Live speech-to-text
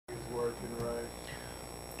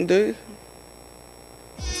Do you?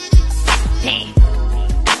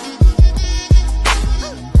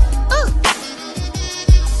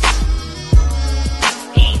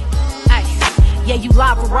 Yeah, you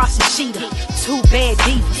live with Ross and Sheeta, two bad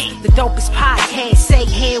divas. The dopest podcast, say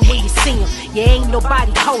hand when you see them. You ain't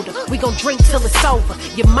nobody colder, we gon' drink till it's over.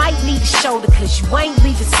 You might need a shoulder, cause you ain't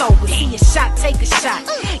leaving sober. See a shot, take a shot,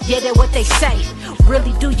 yeah, that's what they say.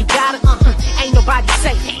 Really do you got it? Ain't nobody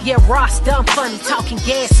safe. Yeah, Ross done funny, talking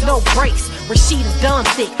gas, no brakes. Rashida done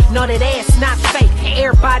thick, know that ass not fake.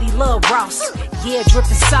 Everybody love Ross, yeah,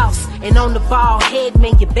 drippin' sauce. And on the ball head,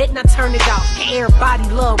 man, you bet not turn it off. Everybody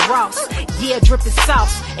love Ross, yeah, drippin'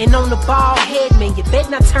 sauce. And on the ball head, man, you bet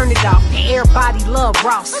not turn it off. Everybody love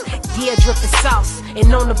Ross, yeah, drippin' sauce.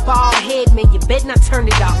 And on the ball head, man, you bet not turn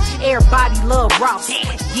it off. Everybody love Ross,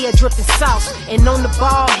 yeah, drippin' sauce. And on the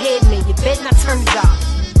ball head, man, you bet not turn it off.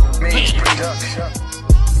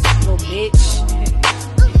 Little bitch.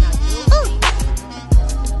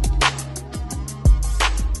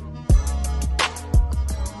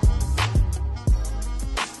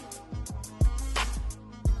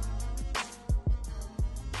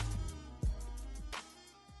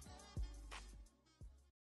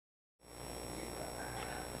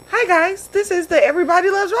 Hi guys, this is the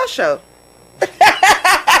Everybody Loves Ross show.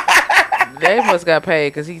 They must got paid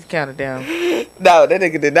because he's counted down. No, that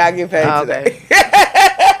nigga did not get paid today.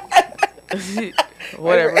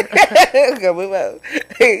 Whatever. Okay, move on.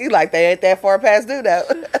 He like they ain't that far past due though.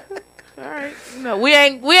 All right. No, we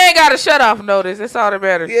ain't got a shut off notice. That's all that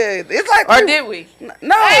matters. Yeah, it's like. Or did we?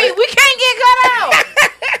 No. Hey, we can't get cut out.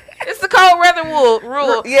 It's the cold weather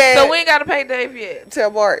rule. Yeah. So we ain't got to pay Dave yet. Till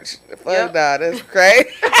March. Fuck Yep. nah, that's crazy.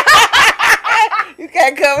 You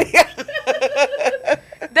can't come here.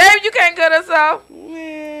 Dave, you can't cut us off.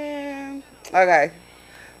 Man. Okay.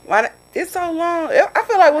 Why? It's so long. I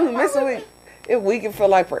feel like when we miss a week, we can feel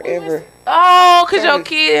like forever. Oh, because your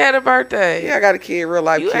kid had a birthday. Yeah, I got a kid, real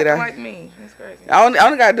life You kid. acting like me. That's crazy. I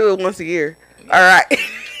only gotta do it once a year. All right.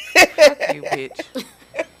 Fuck you, bitch.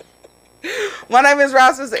 My name is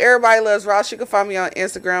Ross. This is Everybody Loves Ross. You can find me on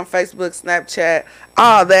Instagram, Facebook, Snapchat,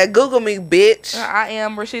 all that. Google me, bitch. I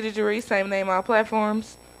am Rashida Jaree, same name, all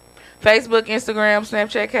platforms. Facebook, Instagram,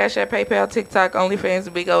 Snapchat, Cash App, PayPal, TikTok, OnlyFans,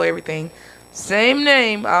 Bigo, everything. Same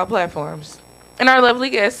name, all platforms. And our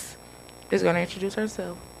lovely guest is going to introduce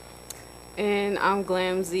herself. And I'm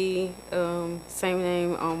Glamzy, same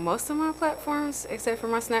name on most of my platforms, except for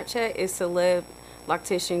my Snapchat. It's Celeb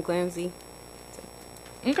Loctician Glamzy.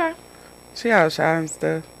 Okay. She out shy and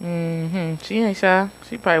stuff. She ain't shy.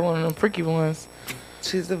 She probably one of them freaky ones.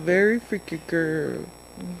 She's a very freaky girl.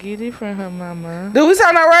 Get it from her mama. Do we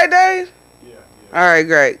sound all right, Dave? Yeah. All right,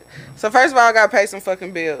 great. So first of all, I gotta pay some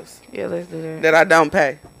fucking bills. Yeah, let's do that. That I don't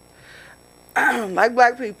pay. Like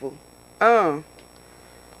black people. God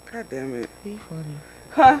damn it. Be funny.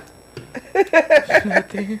 Huh?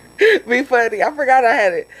 Nothing. Be funny. I forgot I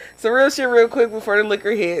had it. So real shit real quick before the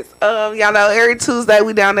liquor hits. Y'all know every Tuesday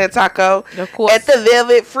we down at Taco. Of course. At the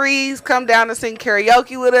Velvet Freeze. Come down and sing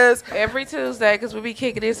karaoke with us. Every Tuesday, because we be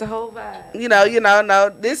kicking this a whole vibe. No.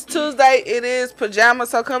 This Tuesday it is pajamas,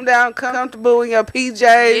 so come down comfortable in your PJs.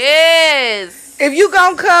 Yes. If you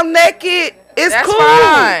gonna come naked, it's That's cool.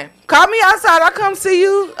 fine. Call me outside. I'll come see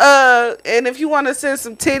you. And if you want to send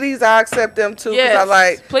some titties, I accept them too. Yes. Cause I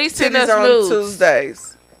like Please send titties us on nudes.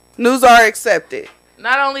 Tuesdays. Nudes are accepted.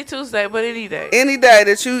 Not only Tuesday, but any day. Any day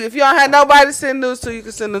that if you don't have nobody to send news to, you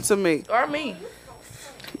can send them to me. Or me.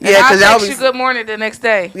 Yeah, I'll because y'all text you good morning the next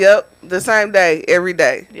day. Yep, the same day, every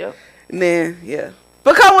day. Yep. And then, yeah.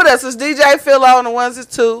 But come with us. It's DJ Philo on the ones and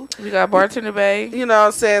two. We got Bartender Bay. You know what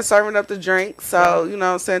I'm saying? Serving up the drink. So, you know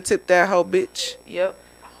what I'm saying? Tip that whole bitch. Yep.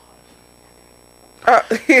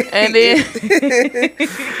 And then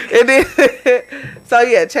so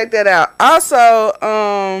yeah, check that out.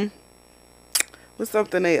 Also, what's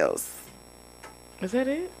something else? Is that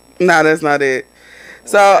it? No, that's not it.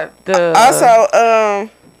 So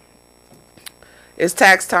also, it's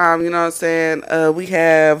tax time. You know what I'm saying? We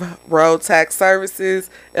have Road Tax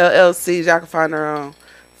Services LLC. Y'all can find her on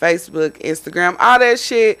Facebook, Instagram, all that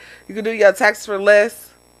shit. You can do your taxes for less.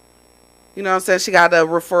 You know what I'm saying? She got a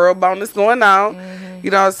referral bonus going on.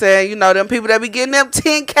 You know what I'm saying? You know them people that be getting them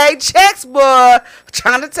 10K checks, boy.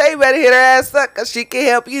 Trying to tell you better hit her ass up because she can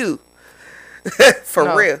help you.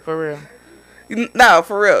 For real. No,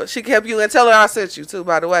 for real. She can help you and tell her I sent you too,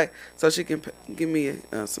 by the way. So she can give me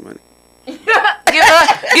some money.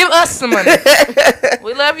 give us some money.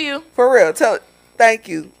 We love you. For real. Thank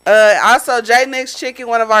you. Also, J Nick's Chicken,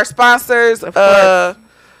 one of our sponsors. Of course.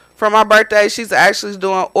 For my birthday, she's actually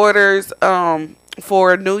doing orders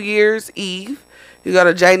for New Year's Eve. You go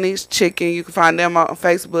to J Niche Chicken. You can find them on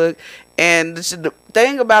Facebook. And the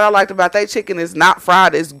thing I liked about their chicken is not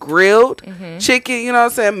fried. It's grilled chicken, you know what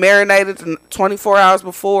I'm saying? Marinated 24 hours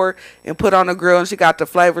before and put on the grill. And she got the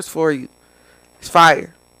flavors for you. It's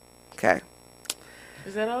fire. Okay.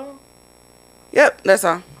 Is that all? Yep, that's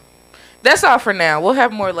all. That's all for now. We'll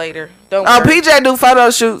have more later. Don't worry. PJ do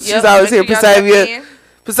photo shoots. Yep, She's always here. Pasavia.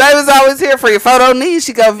 Pasavia's always here for your photo needs.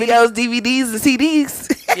 She got videos, DVDs, and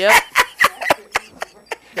CDs. Yep.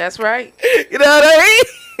 That's right. You know what I mean?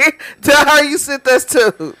 Tell her you sent us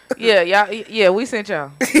too. Yeah, y'all. Yeah, we sent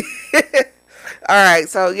y'all. All right.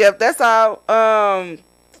 So, yep, that's all.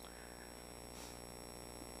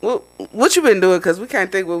 What you been doing? Because we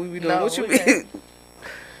can't think what we been doing. No, what you we been?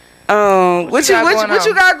 What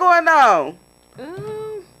you got going on?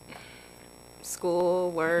 School,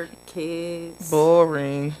 work, kids.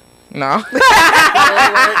 Boring. No.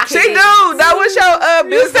 She do. That was your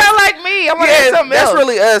You sound like me. I want to have something else. That's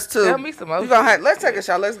really us too. Tell me some more. Let's take a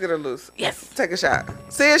shot. Let's get her loose. Yes. Take a shot.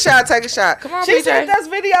 See a shot. Take a shot. Come on, she PJ. sent us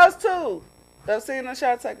videos too. I've seen a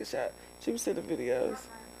shot. Take a shot. She was sending videos.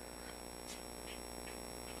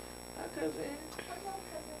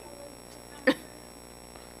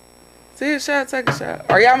 See a shot. Take a shot.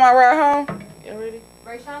 Are y'all my ride home? You ready?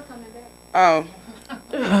 Rayshawn coming back. Oh.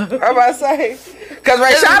 I'm about to say. Because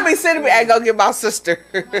Rayshawn be sending me, hey, go get my sister.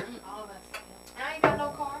 All of us. I ain't got no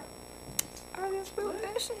car. I didn't spill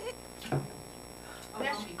that shit.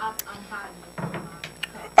 I'm hiding.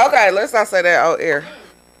 Okay, let's not say that on air.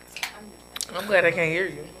 I'm glad I can't hear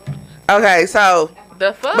you. Okay, so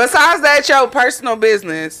The fuck? besides that, your personal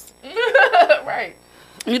business, Right.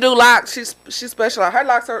 you do locks. She specializes. Her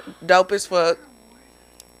locks are dope as fuck.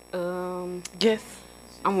 Yes.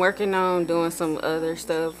 I'm working on doing some other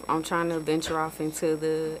stuff. I'm trying to venture off into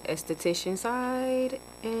the esthetician side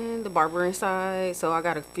and the barbering side. So I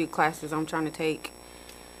got a few classes I'm trying to take.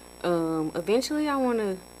 Eventually I want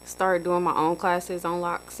to start doing my own classes on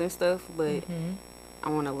locks and stuff, but I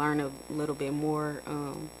want to learn a little bit more.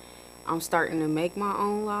 I'm starting to make my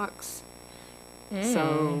own locks.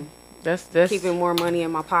 So that's keeping more money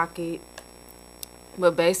in my pocket.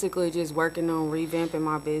 But basically just working on revamping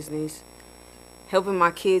my business, helping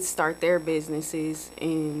my kids start their businesses,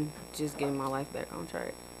 and just getting my life back on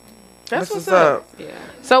track. That's what's up. Yeah.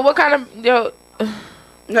 So what kind of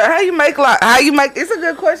How you make locks? It's a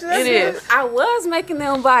good question. It is. I was making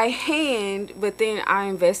them by hand, but then I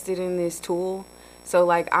invested in this tool. So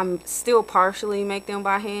like I'm still partially make them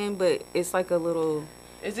by hand, but it's like a little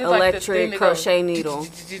electric crochet needle.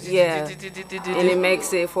 Yeah. And it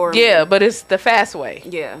makes it for Yeah, but it's the fast way.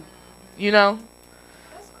 Yeah. You know?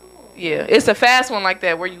 That's cool. Yeah. It's a fast one like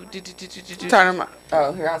that where you Turn them.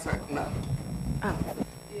 Oh, here I turn. No.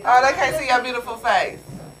 Oh, they can't see your beautiful face.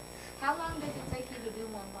 How long does it take you to do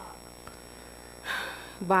one lock?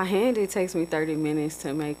 By hand it takes me 30 minutes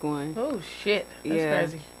to make one. Oh shit. That's Yeah.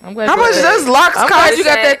 crazy. I'm glad How much does locks I'm cost? glad you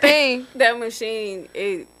got that thing. That machine,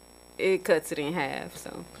 it cuts it in half,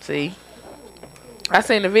 so. See? I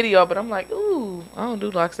seen the video, but I'm like, ooh, I don't do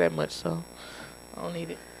locks that much, so I don't need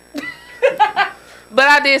it. But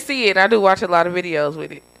I did see it. I do watch a lot of videos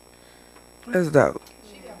with it. That's dope.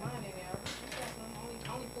 She got mine in there. She got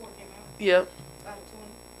some, only 4 came out. Yep. Out of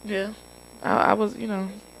 20. Yeah. I was, you know,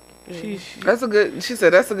 she She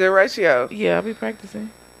said that's a good ratio. yeah, I be practicing.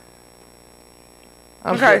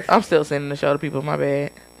 Okay. I'm still sending the show to people. My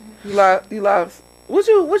bad. You lost. What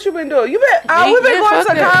you been doing? We've been Me? going Yeah, to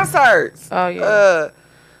fuck that. concerts. Oh yeah.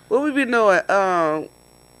 What we been doing?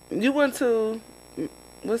 You went to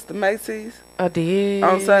what's the Macy's? I did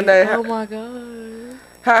on Sunday. Oh my god.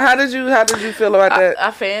 How did you feel about that?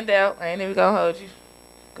 I fanned out. I ain't even gonna hold you,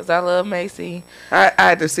 cause I love Macy. I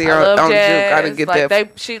had to see her I love on jazz. Juke. I didn't get like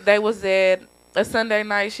that. They was at a Sunday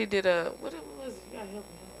night. She did a what it was. You gotta help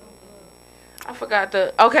me. I forgot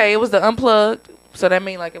it was the Unplugged. So that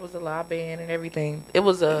mean like it was a live band and everything. It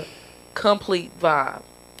was a complete vibe.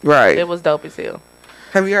 Right. It was dope as hell.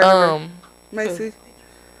 Have you heard of her? Macy?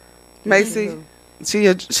 Macy? She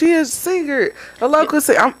a singer. A local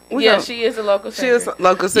singer. She is a local singer. She is a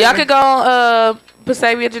local singer. Y'all could go on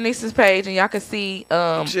Pasavia Janice's page and y'all can see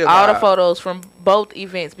all the photos from both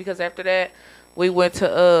events, because after that we went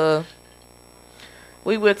to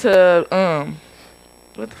what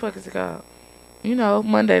the fuck is it called? You know,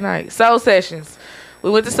 Monday night. Soul Sessions. We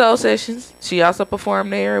went to Soul Sessions. She also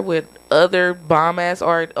performed there with other bomb-ass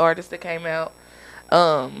artists that came out.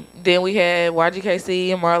 Then we had YGKC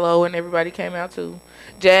and Marlo and everybody came out too.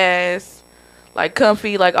 Jazz, like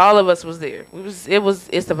Comfy, like all of us was there. It's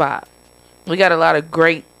the vibe. We got a lot of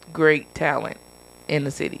great talent in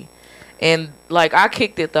the city. And like I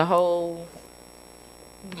kicked it the whole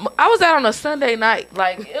I was out on a Sunday night.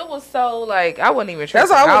 Like it was so like I wasn't even tripping.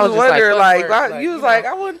 That's why I was just wondering. Like, why, you was like,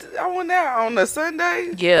 I went out on a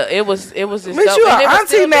Sunday. Yeah, it was. Just Bitch, you an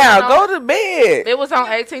auntie now. Go to bed. It was on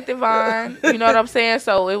 18th and Vine. You know what I'm saying?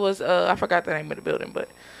 So it was. I forgot the name of the building, but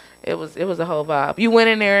it was a whole vibe. You went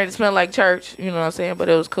in there and it smelled like church. You know what I'm saying? But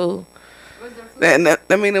it was cool. I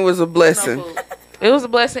mean, it was a blessing. It was a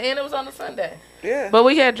blessing, and it was on a Sunday. Yeah. But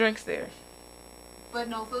we had drinks there. But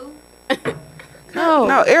no food?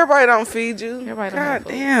 No, everybody don't feed you. Everybody don't have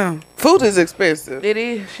God food. damn. Food is expensive. It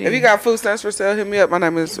is. If you got food stamps for sale, hit me up. My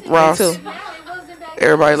name is Ross. too. Now it wasn't back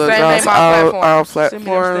Everybody loves Same Ross. name, all All Send me them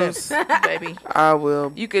platforms. stamps, baby. I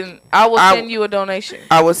will. I will send you a donation.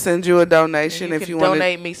 I will send you a donation And if you can want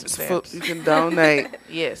donate me some stamps. You can donate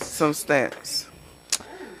Yes. some stamps.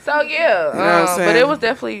 So yeah, You know what I'm but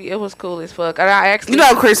saying? it was cool as fuck. And I actually, You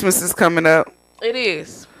know Christmas is coming up. it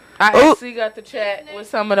is. I Ooh. actually got to chat with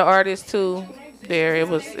some of the artists too. There, it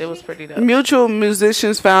was pretty dope. Mutual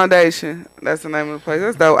Musicians Foundation. That's the name of the place.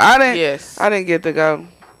 That's dope. I didn't get to go.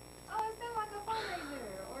 Oh, is that like a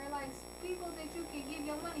fundraiser? Or like people that you can give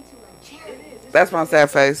your money to, like charities? That's my sad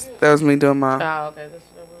face. That was me doing my. Oh, okay, that's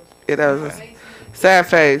what it was. Yeah, that was a sad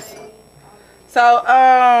face. So,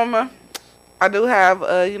 I do have,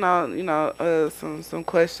 some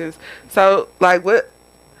questions. So, like, what?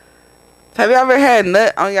 Have you ever had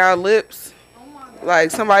nut on y'all lips?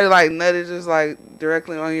 Like somebody like nutted just like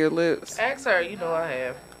directly on your lips? Ask her. You know I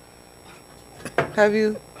have. Have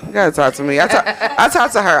you? You gotta talk to me. I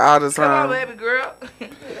talk to her all the Come on, time. baby girl.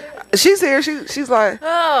 She's here. She's like,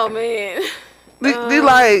 Oh man. they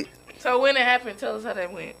like, So when it happened, tell us how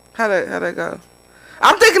that went. how that go?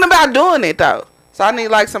 I'm thinking about doing it though, so I need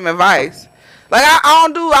like some advice. Like I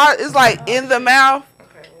don't do. It's like in the mouth.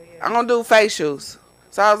 Okay, well, yeah. I don't do facials.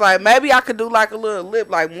 So I was like, maybe I could do like a little lip,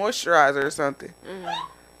 like moisturizer or something.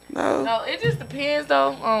 No. No, it just depends though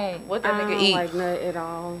on what that I nigga don't eat. like nut at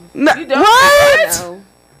all. No. You don't? What? No.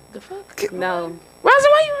 The fuck? No. Rosa,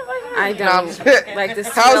 why you inviting her? I No, I'm don't. just- Like the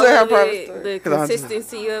How's smell it her of private it, story? the 'Cause I'm just-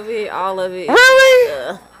 consistency of it, all of it. Really?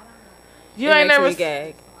 Ugh, You it ain't makes never. me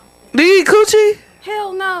gag. Do you eat coochie?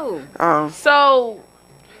 Hell no. So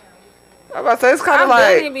I'm about to say it's kind I've of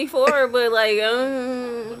done like. it before, but like,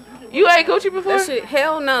 you ate coochie before? that shit.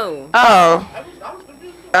 Hell no. Oh.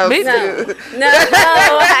 Me No, too. no,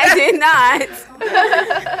 I did not.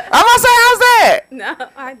 I'm gonna say, how's that? No,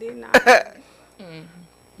 I did not.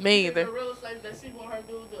 Me either.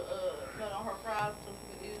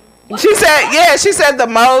 She said the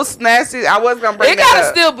most nasty. I was gonna bring It gotta that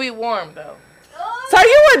up. still be warm though. So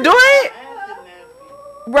you would do it,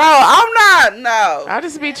 bro? I'm not. No, I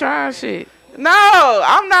just be trying shit. no,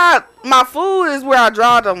 I'm not. My food is where I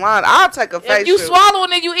draw the line. I'll take a face. If you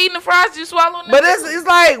swallowing it, you eating the fries, you swallowing it. But it's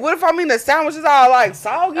like, what if I mean the sandwich is all like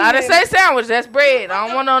soggy? I didn't say sandwich. That's bread. I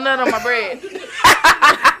don't want no nut on my bread.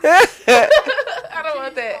 I don't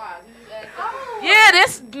want that. Yeah,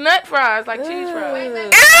 that's nut fries, like cheese fries. Ew,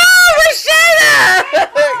 Rashida!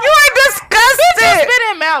 You ain't disgusting. Spit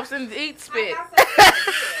in mouths and eat spit.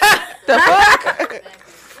 The fuck?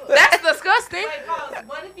 That's disgusting. Wait, pause.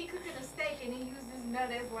 What if he cooking a steak and he uses nut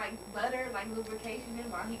as like butter, like lubrication in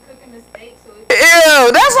while he cooking the steak? So it's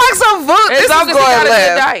Ew, that's like some voodoo. As This long is as he got going a good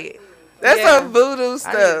left. diet. That's Yeah. some voodoo I need to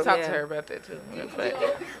stuff. talk Yeah. to her about that too.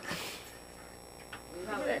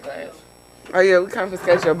 Oh yeah, we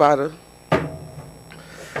confiscate your bottle. Oh,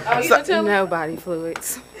 you can tell me? Nobody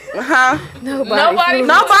fluids. Huh? Nobody. Nobody- fluids.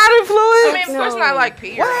 Nobody I fluid? mean, of course not like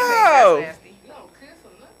pee or Wow. anything. That's nasty.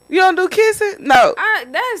 You don't do kissing? No.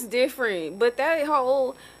 That's different, but that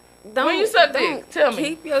whole don't. When you suck don't dick, tell me.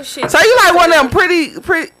 Keep your shit. So you like one of them pretty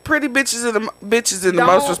bitches in the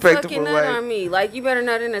most respectable fucking nut on way. me. Like you better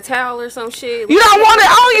nut in a towel or some shit. You don't want it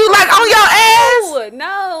on you, like on your ass,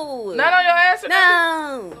 No. Not on your ass or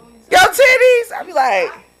No. your titties. I be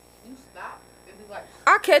like,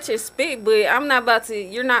 I catch a spit, but I'm not about to.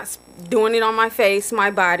 You're not doing it on my face,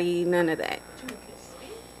 my body, none of that.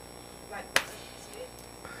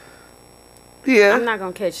 I'm yeah. not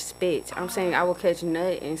gonna catch spit. I'm saying I will catch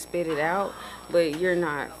nut and spit it out, but you're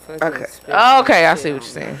not fucking. Okay. spitting Okay, I shit see what on you're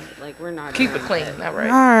saying. me. Like we're not. Keep it doing clean. that. All All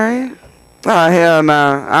right. right. Oh hell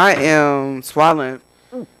no! I am swallowing.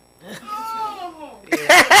 Oh.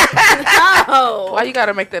 Why you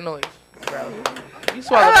gotta make that noise, bro? You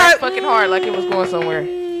swallowed that fucking hard like it was going somewhere.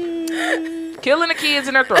 Killing the kids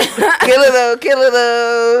in their throat. Kill it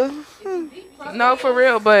up. No, for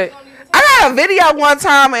real, but I got a video one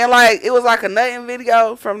time and like it was like a nutting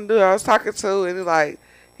video from the dude I was talking to, and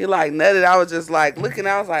he like nutted. I was just like looking.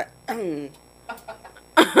 I was like, so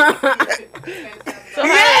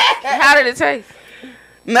how did it taste?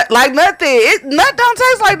 Like nothing. Nut don't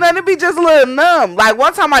taste like nothing. It be just a little numb. Like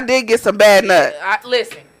one time I did get some bad nut.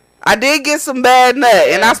 Listen. I did get some bad nut,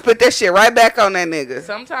 and I spit that shit right back on that nigga.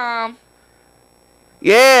 Sometime.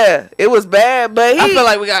 Yeah, it was bad, but I feel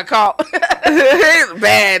like we got caught.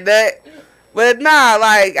 Bad nut. But nah,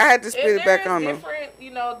 like I had to spit it back on them.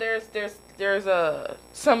 You know, there's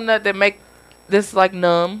some nut that make this like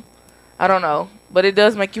numb. I don't know, but it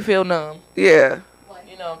does make you feel numb. Yeah.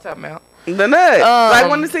 You know what I'm talking about. The nut.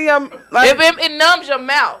 Like when it's in your like it numbs your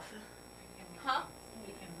mouth. Huh?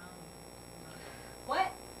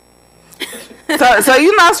 What? So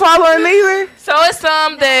you not swallowing either? So it's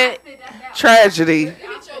some that tragedy.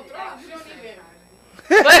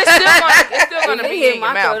 but it's still gonna be in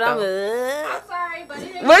your mouth. I'm sorry, but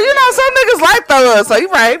it Well, you know some niggas like those, so you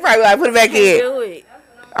probably like put it back in. Do it.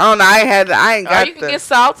 I don't know. I ain't got you can get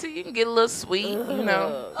salty. You can get a little sweet. You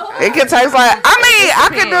know. It can taste like. I mean, I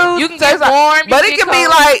can do. You can get warm, but it can be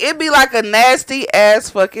like it be like a nasty ass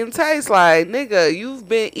fucking taste. Like nigga, you've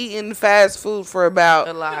been eating fast food for about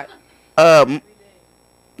a lot.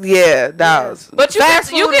 Yeah, dogs. But you fast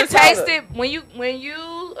can food taste it when you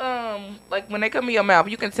like when they come in your mouth.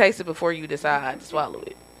 You can taste it before you decide to swallow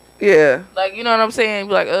it. Yeah. Like you know what I'm saying?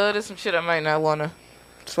 Be like, there's some shit I might not wanna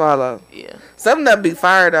swallow. Yeah. Something that be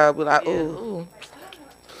fired up. Be like, yeah. ooh.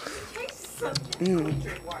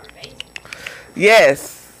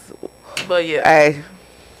 Yes. But yeah. Hey,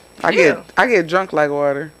 I get drunk like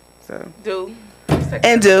water. So.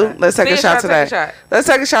 Let's take a shot today. Let's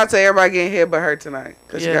take a shot to everybody getting hit but her tonight.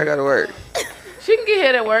 Cause she gotta go to work. She can get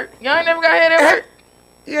hit at work. Y'all ain't never got hit at work?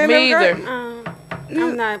 Me either.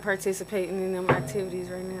 I'm not participating in them activities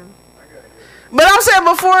right now. But I'm saying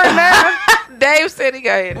before and now. Dave said he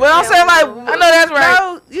got hit. Well, I'm saying like, I know that's right.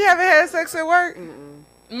 No, you haven't had sex at work?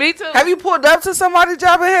 Me too. Have you pulled up to somebody's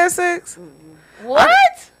job and had sex? What?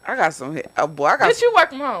 I got some hit. Oh boy, I got. Bitch, you work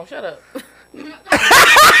from home. Shut up.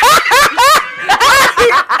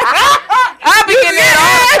 I be getting that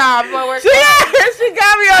all the time. She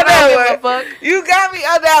got me on that one. You got me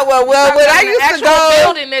on that one. Well, when I used to go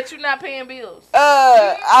building that you're not paying bills.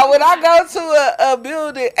 When I go to a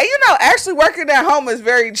building, and you know, actually working at home is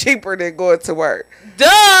very cheaper than going to work.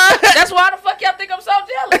 Duh. That's why the fuck y'all think I'm so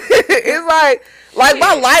jealous. It's like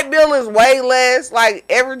my light bill is way less. Like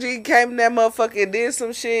Evergy came in that motherfucker and did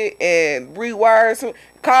some shit and rewired some.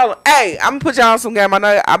 Call him. Hey, I'm gonna put y'all on some game. I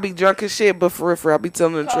know I be drunk as shit, but for real, I be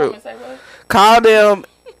telling the truth. Call them.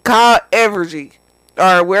 Call Evergy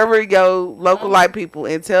or wherever you go, local light people,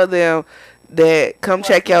 and tell them that come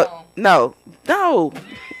check your. No.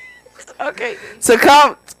 Okay. So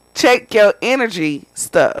come check your energy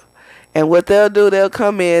stuff. And what they'll do, they'll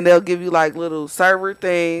come in, they'll give you like little server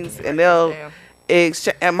things, and they'll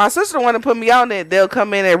exchange. And my sister want to put me on it. They'll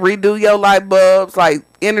come in and redo your light bulbs, like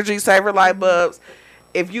energy saver light bulbs.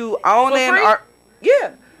 If you own it,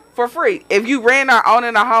 for free. If you rent or own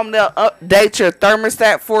in a home, they'll update your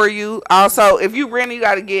thermostat for you. Also, if you rent, you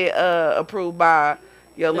got to get approved by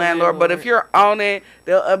your landlord. But if you're on it,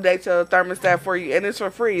 they'll update your thermostat for you, and it's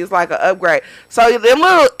for free. It's like an upgrade. So them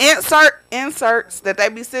little inserts that they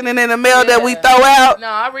be sending in the mail that we throw out. No,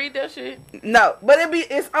 I read that shit. No, but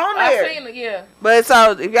it's on there. I seen it, yeah. But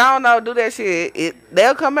so if y'all don't know, do that shit.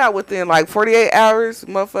 They'll come out within like 48 hours.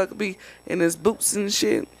 Motherfucker be in his boots and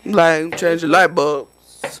shit. Like change your light bulbs.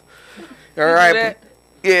 All right.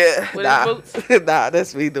 Yeah. With his boots? Nah,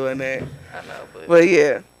 that's me doing that. I know, but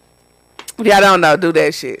yeah. If y'all don't know, do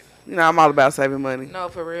that shit. You know, I'm all about saving money. No,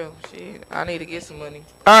 for real. Shit, I need to get some money.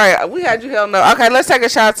 All right, we had you hell no. Okay, let's take a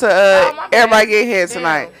shot to everybody getting here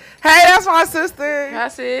tonight. Hey, that's my sister. Hi,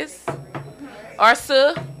 sis. Or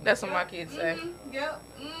suh. That's what my kids say. Yep.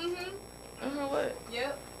 What?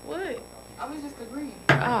 Yep. What? I was just agreeing.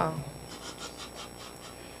 Oh.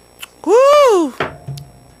 Woo!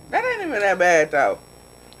 That ain't even that bad though.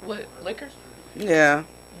 What? Liquor? Yeah.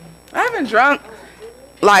 I haven't drunk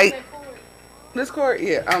like this cord.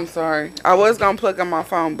 Yeah, I'm sorry. I was gonna plug on my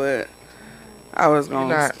phone, but I was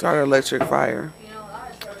gonna start an electric fire.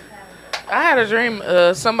 I had a dream.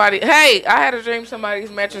 I had a dream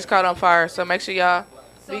somebody's mattress caught on fire. So make sure y'all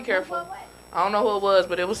be careful. I don't know who it was,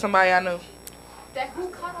 but it was somebody I knew. That who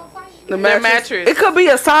caught on fire? The mattress. It could be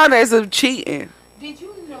a sign as of cheating. Did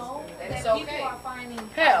you know that people are finding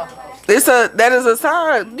hell? That is a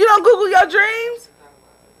sign. You don't Google your dreams.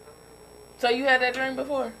 So you had that dream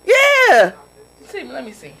before? Yeah. Let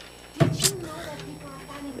me see. Did you know that people are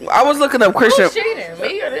finding? I was looking up Christian. Who's cheating?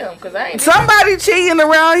 Me or them? Cause I ain't. Somebody cheating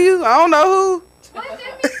around you. I don't know who.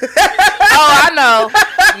 Oh, I know.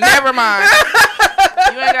 Never mind.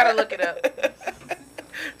 You ain't gotta look it up.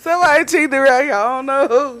 Somebody cheating around you. I don't know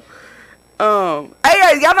who.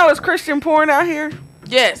 Hey, y'all know it's Christian porn out here.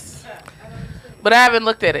 Yes, but I haven't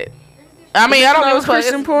looked at it. I mean, I don't give a fuck.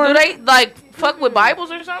 Christian porn? Do they like fuck with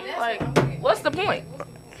Bibles or something? Like, what's the point?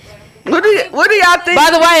 What do y'all think?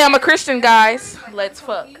 By the way, I'm a Christian, guys. Let's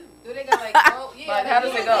fuck. Do they got like, oh, yeah. Like, how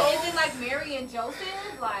does it go? Is it like Mary and Joseph?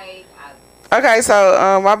 Like, Okay,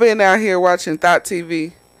 so I've been out here watching Thought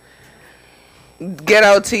TV,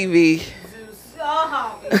 Ghetto TV.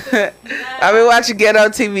 I've been watching Ghetto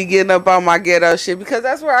TV, getting up on my ghetto shit because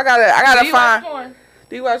that's where I gotta find. Watch porn?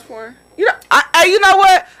 Do you watch porn? You know, you know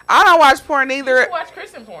what? I don't watch porn either. You should watch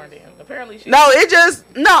Christian porn then. Apparently,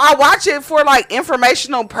 I watch it for like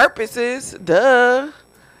informational purposes. Duh.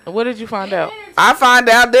 What did you find out? I find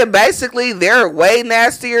out that basically they're way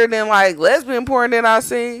nastier than like lesbian porn that I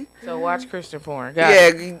seen. So watch Christian porn.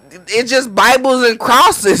 It's just Bibles and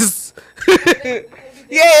crosses.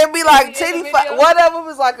 Yeah, it'd be like titty. One of them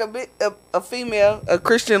is like a female, a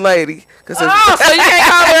Christian lady. So you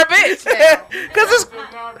can't call her a bitch. Because it's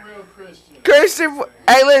not real Christian.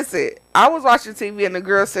 Hey, listen. I was watching TV and the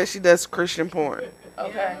girl said she does Christian porn.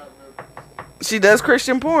 Okay. She does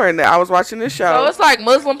Christian porn. I was watching this show. So it's like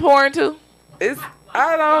Muslim porn too?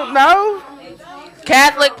 I don't know.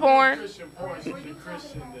 Catholic porn?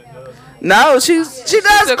 No, she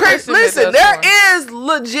does Christian. Listen, there is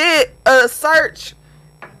legit a search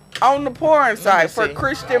on the porn site for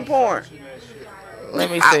Christian porn. Let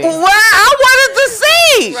me see. I wanted to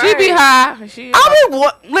see. She be high.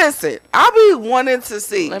 I'll be wanting to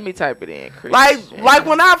see. Let me type it in. Christian. Like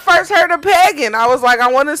when I first heard of pegging, I was like, I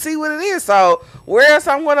want to see what it is. So where else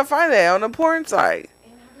I'm going to find that on the porn site?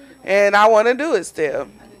 And I want to do it still.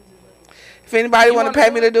 If anybody want to pay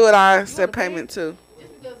me to do it, I accept payment too.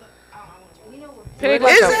 Peg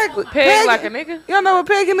like peg like a nigga. You don't know what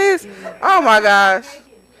pegging is? Oh my gosh.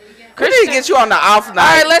 We need to get you on the off night. All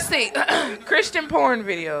right, let's see. Christian porn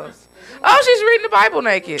videos. Oh, she's reading the Bible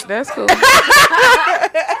naked. That's cool. That's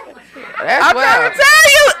I'm trying to tell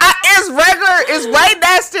you, it's regular. It's way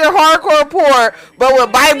nastier hardcore porn, but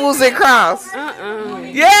with Bibles and cross.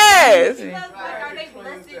 Yes.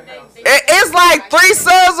 It's like 3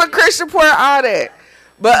 sons of Christian porn, all that.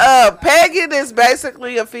 But pegging is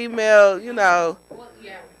basically a female, you know.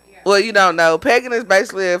 Well, you don't know. Pegging is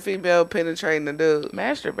basically a female penetrating the dude.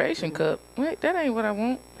 Masturbation cup. Wait, that ain't what I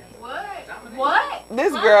want. what?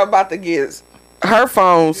 This girl about to get her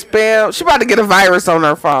phone spammed. She about to get a virus on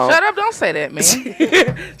her phone. Shut up! Don't say that, man. She gonna be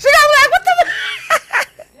like, what the?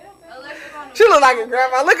 She look like a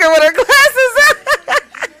grandma. Look at what her glasses are.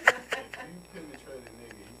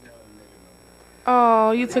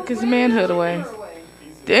 Oh, you took his manhood away.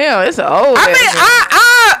 Damn, it's an old. I mean,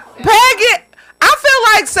 pegging. I feel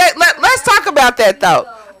like sex. Let's talk about that though.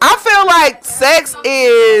 I feel like sex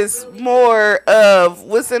is more of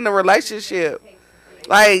what's in the relationship.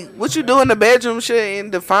 Like what you do in the bedroom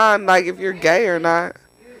shouldn't define like if you're gay or not.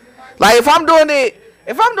 Like if I'm doing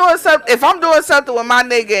something with my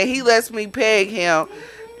nigga and he lets me peg him,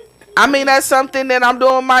 I mean that's something that I'm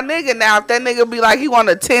doing with my nigga. Now if that nigga be like he want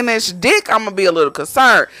a 10-inch dick, I'm gonna be a little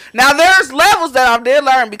concerned. Now there's levels that I did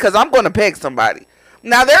learn because I'm gonna peg somebody.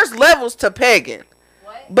 Now there's levels to pegging,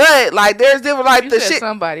 but like there's different like you the said shit.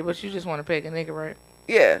 Somebody, but you just want to peg a nigga, right?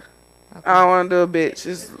 Yeah, Okay. I don't want to do a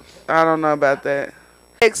bitch. I don't know about that.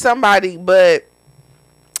 Peg somebody, but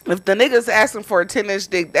if the nigga's asking for a 10-inch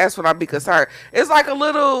dick, that's when I be concerned. It's like a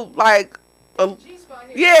little like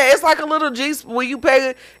yeah, it's like a little G. When you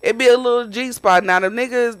peg it be a little G spot. Now the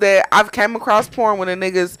niggas that I've came across porn when the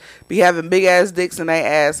niggas be having big ass dicks in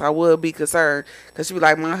their ass, I would be concerned because she be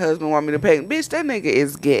like, my husband want me to peg. Bitch, that nigga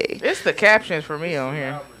is gay. It's the captions for me on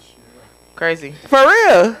here. Crazy. For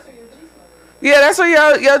real. Yeah, that's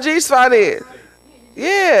where your G spot is.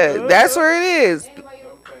 Yeah, that's where it is.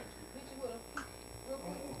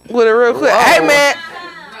 With it real quick. Whoa. Hey man.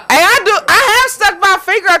 Hey, I have stuck my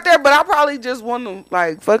finger out there, but I probably just want to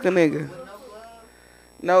like fuck a nigga.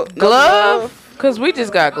 No Glove? Cause we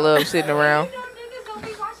just got gloves sitting around.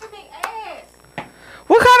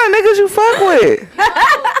 What kind of niggas you fuck with?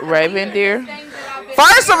 Raven deer.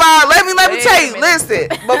 First of all, let me tell you. Listen,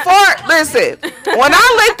 when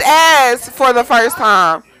I licked ass for the first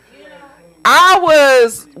time, I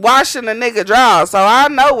was washing a nigga drawers, so I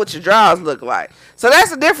know what your drawers look like. So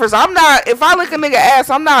that's the difference. If I lick a nigga ass,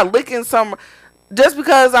 I'm not licking just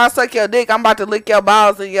because I suck your dick, I'm about to lick your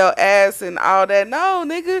balls and your ass and all that. No,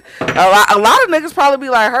 nigga. A lot of niggas probably be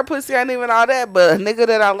like, her pussy ain't even all that, but a nigga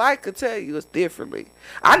that I like could tell you it's differently.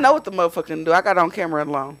 I know what the motherfucking do. I got it on camera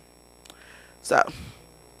alone. So,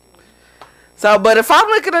 but if I'm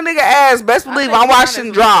licking a nigga ass, best believe I'm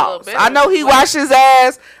washing drawers. I know he washed his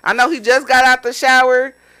ass. I know he just got out the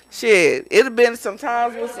shower. Shit, it have been some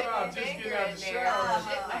times with Just get out the shower.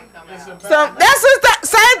 It's about some. That's just the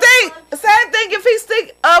same thing. Same thing if he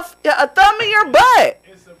stick a thumb in your butt.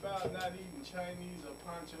 It's about not eating Chinese or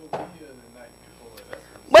Pancho Villa the night before. That's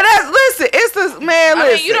what But that's listen. It's the man. I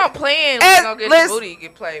Listen. mean, you don't plan when And you gonna get listen- your booty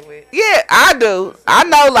get played with. Yeah, I do. I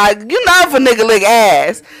know, like, you know if a nigga lick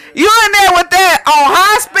ass. You in there with that on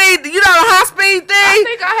high speed, you know the high speed thing? I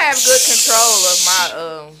think I have good control of my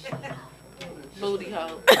booty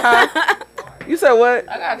hole. You said what?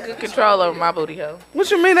 I got good control over my booty hole What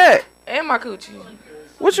you mean that? and my coochie.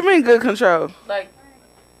 What you mean good control? Like,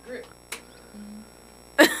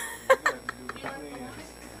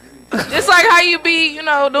 just like how you be, you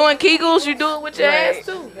know, doing Kegels, you do it with your ass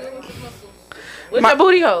too. With your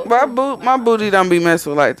booty hole. My booty don't be messed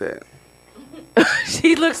with like that.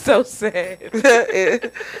 She looks so sad.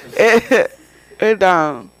 it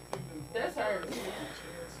don't. That's her.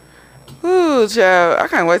 Ooh, child. I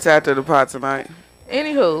can't wait till after the pot tonight.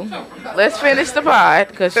 Anywho, let's finish the pod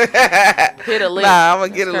because hit a lick. Nah, I'm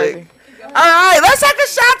gonna get a lick. All right, let's take a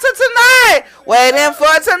shot to tonight. Waiting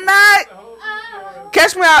for tonight.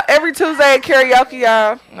 Catch me out every Tuesday at karaoke,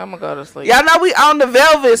 y'all. I'm gonna go to sleep. Y'all know we on the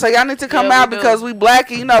Velvet, so y'all need to come Yeah, we out do. because we black,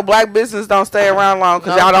 and you know black business don't stay around long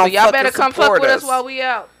because y'all don't. Y'all better fucking come fuck support with us while we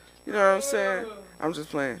out. You know what I'm saying? I'm just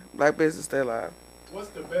playing. Black business stay alive. What's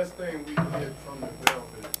the best thing we can get from the Velvet?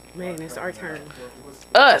 Man, it's our turn.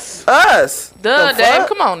 Us. Us. Duh, The Dave. fuck?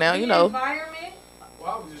 Come on now, you know. Environment,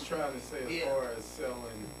 Well, I was just trying to say as far as selling,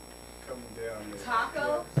 coming down there.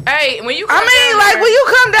 taco. Hey, when you come I mean, down like there- when you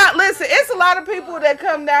come down, listen, it's a lot of people that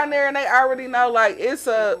come down there and they already know, like, it's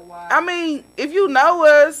a, I mean, if you know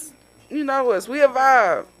us, you know us. We a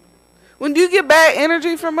vibe. When do you get bad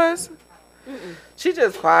energy from us? She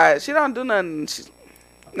just quiet. She don't do nothing.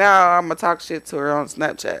 Now I'm going to talk shit to her on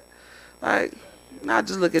Snapchat. Like, nah,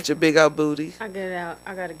 just look at your big old booty. I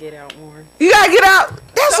gotta get out more. You got to get out.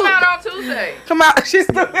 That's come what, out on Tuesday. Come out. She's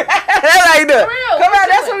stupid. That's how you do it. For real, Come we out. do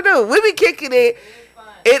That's it. what we do. We be kicking it.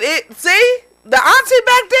 See? The auntie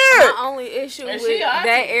back there. My only issue And with she auntie.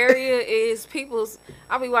 that area is people's.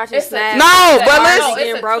 I'll be watching It's a- snaps. No, but cars listen- getting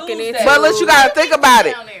It's a broken Tuesday. into. But you gotta think about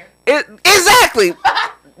it. Down there. Exactly.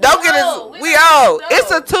 Don't get No, us. we We don't old. know.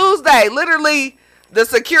 It's a Tuesday. Literally, the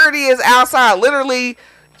security is outside. Literally,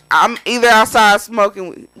 I'm either outside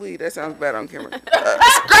smoking weed. That sounds bad on camera.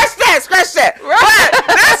 Scratch that. Scratch that.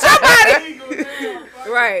 But there's somebody.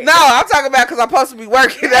 Right. No, I'm talking about because I'm supposed to be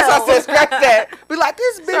working. That's why I said scratch that. Be like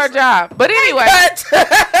this It's our bitch. job. But anyway,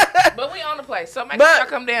 Cut. but we on the place, so make sure y'all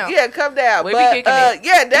come down. Yeah, come down. We be But kicking it.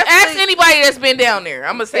 yeah, definitely. Ask anybody that's been down there.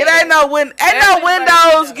 I'm gonna say It ain't no windows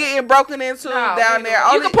Everybody- getting broken into down there.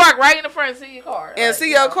 You Only can park right in the front and see your car. and Like, see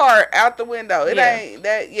you your know. car out the window. It Yeah. ain't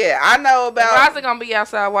that. Yeah, I know And about. Rosa gonna be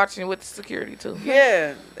outside watching with the security too.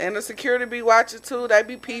 Yeah, and the security be watching too. They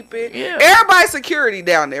be peeping. Yeah. Everybody security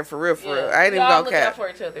down there for real. For real. I ain't We even all gonna look out cap. for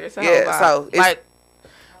each other. It's a Yeah, whole vibe. so it's-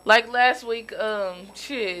 like last week,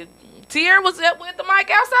 shit. Tierra was up with the mic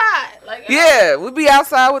outside. Like, Yeah, we be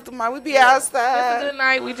outside with the mic. We be It's a outside. good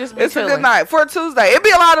night. We just been It's a chilling. good night for a Tuesday. It be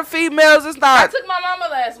a lot of females. It's I not. took my mama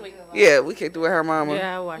last week. Yeah, we kicked it with her mama.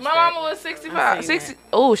 Yeah, I watched My that. mama was I 65. seen 60.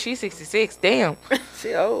 Oh, she's 66. Damn.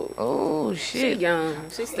 She old. Oh, She shit. young.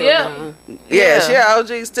 She's still Yeah. young. Yeah, she a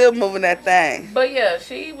OG. Still moving that thing. But yeah,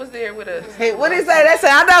 she was there with us. Hey, what he say? They say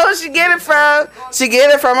I know who she get it from. She get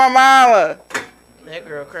it from her mama. That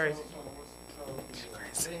girl crazy.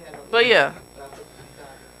 But yeah.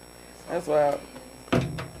 That's wild.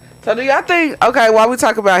 So do y'all think? Okay, while we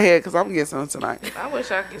talk about head, because I'm gonna get some tonight. I wish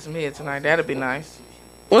I could get some head tonight. That'd be nice.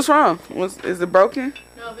 What's wrong? Is it broken?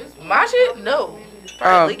 My shit? No. Oh.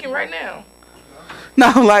 Probably leaking right now. No,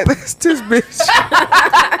 like this bitch.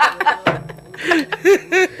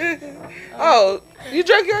 Oh, you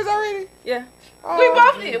drank yours already? Yeah. Oh. We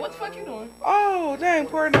both did. What the fuck you doing? Oh, dang,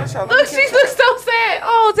 pour it in that shot. Look, she looks so sad.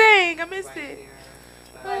 Oh, dang. I missed it.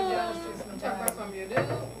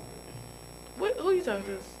 Who you talking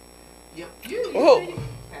to?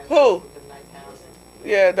 Who?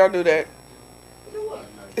 Yeah, don't do that. You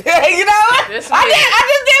know what? This I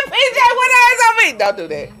just did PJ with eyes on me. Don't do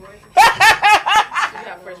that. See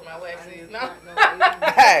how fresh my wax is. No.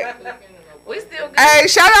 Hey. We still good. Hey,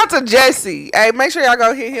 shout out to Jesse. Hey, make sure y'all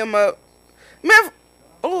go hit him up.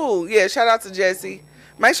 Oh, yeah, shout out to Jesse.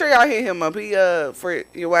 Make sure y'all hit him up. He for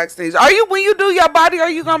your wax things. Are you when you do your body, are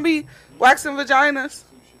you gonna be waxing vaginas?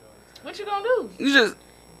 What you gonna do? You just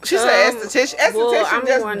she said esthetician. Well, I'm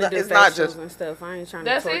Esthetician going to do it's not facials just and stuff. I ain't trying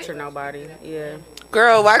That's to it? torture nobody. Yeah.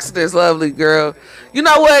 girl, waxing is lovely, girl. You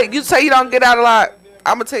know what? You say you don't get out a lot.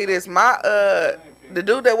 I'm gonna tell you this. My the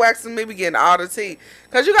dude that waxes me be getting all the tea.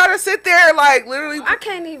 Cause you gotta sit there like literally. I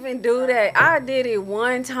can't even do that. I did it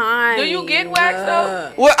one time. Do you get waxed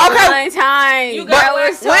though? Well, okay. One time. You got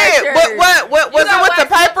waxed. When? What was it with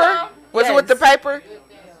the paper? Was it with the paper?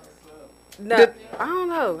 No, I don't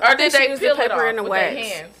know. Or did they use peel the it paper off and the with wax? their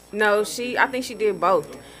hands? No, I think she did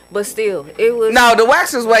both. But still, it was. No, the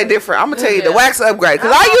wax is way different. I'm gonna tell you, the wax upgrade.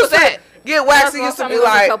 Cause How I long used was to that? get waxed. It used to be a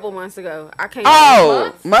like, couple months ago. I can't.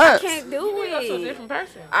 oh, I months. can't do You go to a it. different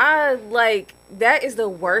person. I like that is the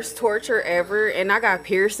worst torture ever, and I got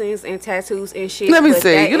piercings and tattoos and shit. Let me but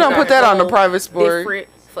see. that You is don't put that on the whole private story. Different,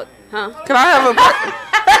 huh? Can I have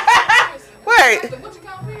a? Wait,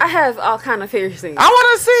 I have all kind of piercings. I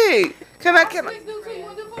want to see. Can I?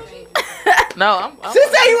 No, I'm She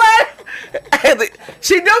said you want.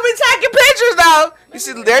 She do be taking pictures though. You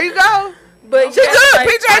see, there you go. But She good.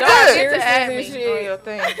 PJ don't good. get to add piercings me and on your shit.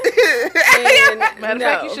 thing. And Matter of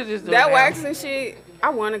fact, you should just do that it now. waxing shit. I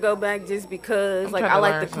want to go back just because, I'm like, trying I to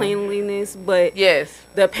like learn the something. cleanliness, but Yes.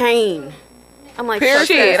 the pain. I'm like, Piercing. fuck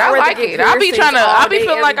Shit, that. I I'd rather like get it. I be piercings trying to. all I be day,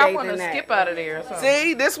 feeling like every I day want to than skip that. out of there or something.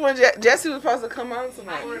 See, this one Jesse was supposed to come on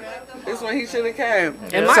tonight. This one he should have came.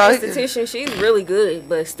 And my So he- esthetician, she's really good,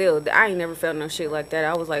 but still, I ain't never felt no shit like that.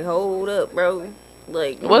 I was like, hold up, bro.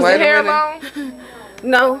 Like, Was Wait the a hair minute. long?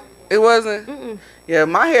 no. It wasn't. Yeah,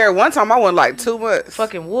 my hair. One time I went like 2 months.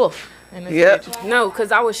 Fucking wolf. in this Yep. bitch. No,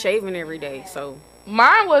 because I was shaving every day, so.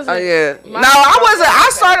 Mine wasn't. Oh yeah. mine No, I was- wasn't. I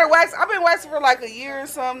started waxing. I've been waxing for like a year or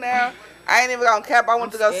something now. I ain't even gonna cap. I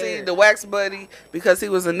went to go see scared. the wax buddy because he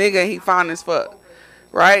was a nigga and he fine as fuck.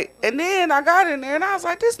 Right? And then I got in there and I was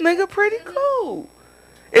like, this nigga pretty cool.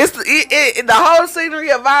 It's the whole scenery,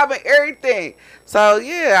 a vibe, and everything. So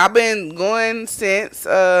yeah, I've been going since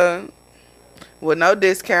with no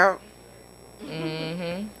discount.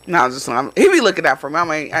 No, I'm just he be looking out for me.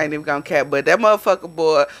 I ain't even gonna cap, but that motherfucker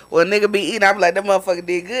boy, when a nigga be eating, I be like, that motherfucker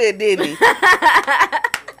did good, didn't he?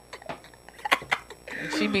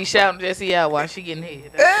 She be shouting Jesse out while she getting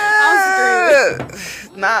hit. No,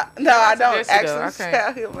 I don't Jesse, though. actually I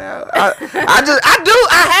shout him out. I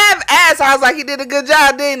have asked. I was like, he did a good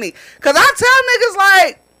job, didn't he? Cause I tell niggas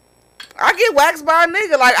like, I get waxed by a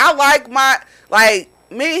nigga. Like I like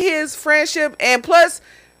me and his friendship, and plus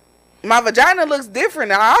my vagina looks different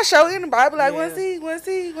now. I'll show anybody. I be like, want to see?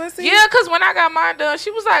 Yeah, because when I got mine done, she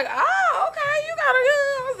was like, oh, okay, you got it.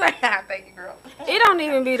 I was like, ah, thank you, girl. It don't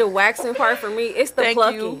even be the waxing part for me. It's the Thank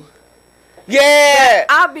plucking. you. Yeah.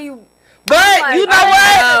 I'll be. But like, you know oh,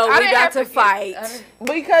 what? no, I we didn't got have to to fight.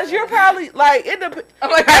 Because you're probably like it.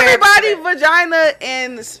 like, Everybody vagina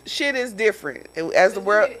and shit is different as the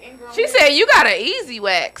world. She said, you got an easy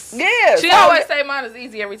wax. Yeah. She so- always say mine is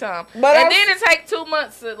easy every time. But and I'm- then it take 2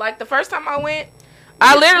 months. Like the first time I went,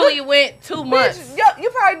 I literally went 2 months. Bitch, you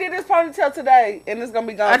probably did this ponytail today, and it's gonna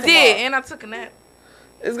be gone. I tomorrow. did, and I took a nap.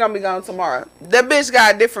 It's gonna be gone tomorrow. That bitch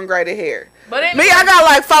got a different grade of hair. But anyway, Me, I got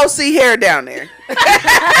like 4C hair down there.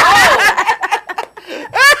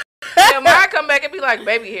 yeah, mine come back and be like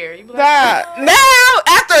baby hair. You be like, Nah. Now,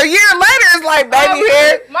 after a year later, it's like baby oh, really?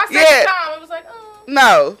 hair. My second Yeah. time, it was like, oh.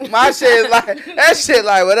 No, my shit is like that. Shit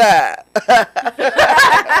like what up?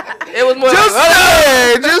 It was more Just like,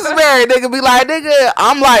 oh. married, just married. Nigga be like, nigga,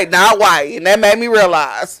 I'm like not white, and that made me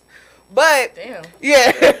realize. But Damn.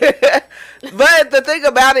 yeah, but the thing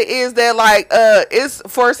about it is that like it's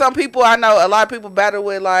for some people. I know a lot of people battle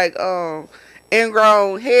with like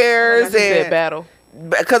ingrown hairs Like I said, and battle.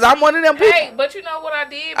 because I'm one of them people. Hey, but you know what I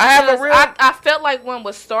did? I have a Because real- I felt like one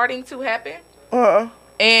was starting to happen.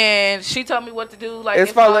 And she told me what to do, like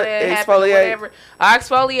if all that happened or whatever. I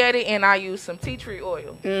exfoliated and I used some tea tree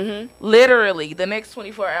oil. Mm-hmm. Literally, the next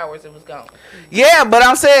 24 hours it was gone. Yeah, but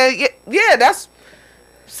I'm saying yeah, that's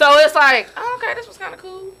So it's like, oh, okay, this was kind of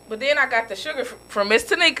cool. But then I got the sugar from Miss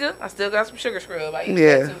Tanika. I still got some sugar scrub. I use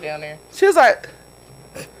that too down there. She was like,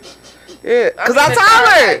 yeah, because I I mean, told it's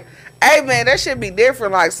her, like- hey man, that shit be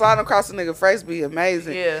different. Like sliding across a nigga face be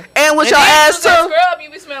amazing. Yeah. And with And your then ass you get too. Scrub, you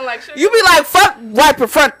be smelling like sugar. You be like, fuck wiping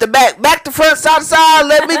front to back, back to front, side to side,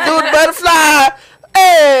 let me do the butterfly.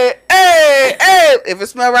 Hey, hey, hey. If it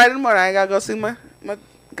smell right in the morning, I ain't gotta go see my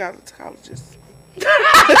gynecologist.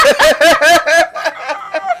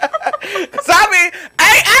 So I mean,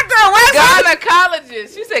 after a wax,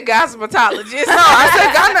 Gynecologist. You said cosmetologist. no,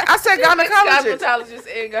 I said gynecologist. Cosmetologist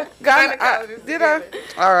and gynecologist. Did I?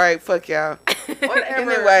 All right, fuck y'all.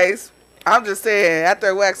 Whatever. Anyways, I'm just saying, after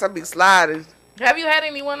a wax, I be sliding. Have you had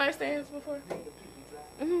any one night stands before?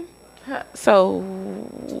 So,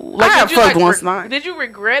 like, I have did you, fucked like, once night. Did you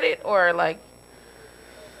regret it, or like,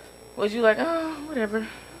 was you like, oh, whatever?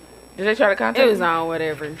 Did they try to contact It was you? on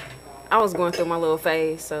whatever. I was going through my little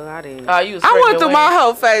phase, so I didn't. Oh, you was I spreading went your through my wings.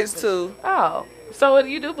 whole phase too. Oh, So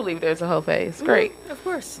you do believe there's a whole phase? Great. Of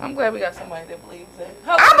course. I'm glad we got somebody that believes that.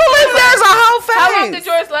 I believe there's a whole phase. How long did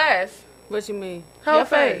yours last? What you mean? Whole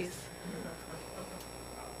phase.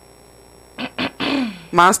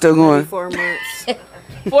 Mine's still going. 4 months.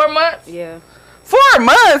 4 months? Yeah. 4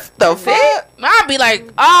 months? The fuck? I'd be like,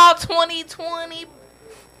 all 2020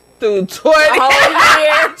 Through 20. Whole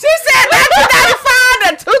year. She said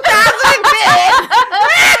 1995 to 2010.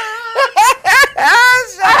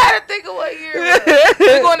 I had to think of what year it was.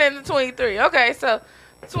 We're going into 23. Okay, so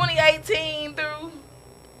 2018 through.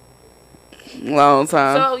 Long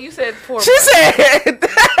time. So you said 4 months. She said,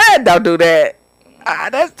 don't do that.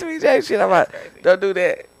 That's 3J shit. I'm like, don't do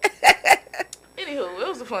that. Anywho, it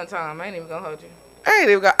was a fun time. I ain't even gonna hold you. I ain't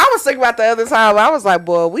even go. I was thinking about the other time. I was like,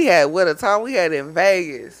 boy, what a time we had in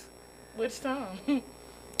Vegas. Which time?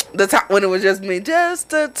 The time when it was just me, just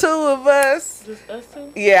the two of us. Just us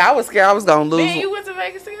two? Yeah, I was scared I was gonna lose. Man, you went to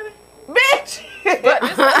Vegas together? Bitch. But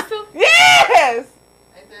just us two? Yes.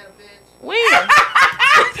 Ain't that a bitch? When?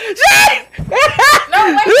 No,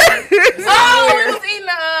 wait. Oh, we was eating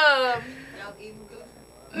Y'all eating good?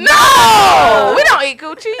 No, we don't eat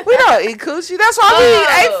coochie. we don't eat coochie. That's why we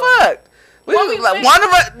ain't fucked. We What was we like, think? one of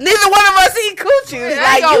us, neither one of us eat coochie. It's It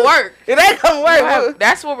like ain't gonna work. It ain't gonna work.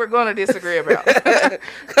 That's what we're gonna disagree about.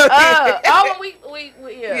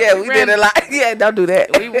 Yeah, we did a lot. Yeah, don't do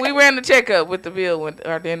that. We ran the checkup with the bill with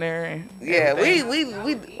our dinner and Yeah, everything.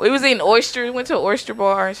 we was eating oysters. Went to an oyster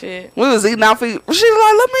bar and shit. we was eating off. She was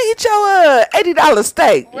like, "Let me eat your $80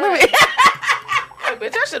 steak." Let me. Hey,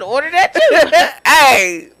 bitch, I should have ordered that too.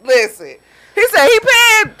 Hey, listen. He said he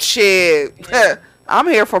paid. Shit. I'm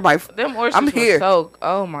here for my. Them oysters I'm were here. so.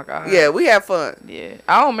 Oh my god. Yeah, we had fun. Yeah.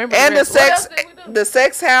 I don't remember. And the rest. What sex, else did we do? the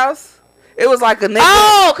sex house. It was like a nigga.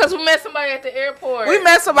 Oh, because we met somebody at the airport. We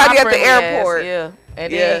met somebody My at the friendly ass, airport. yeah.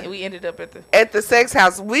 And Yeah. then we ended up at At the sex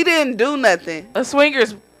house. We didn't do nothing. a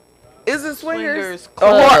swingers. Is it swingers?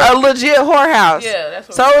 Club. A legit whorehouse. Yeah, that's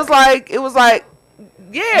what So it was like,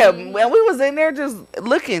 yeah, when we was in there just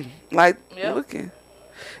looking, like Yep. looking.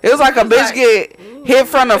 It was like a It was bitch like, get hit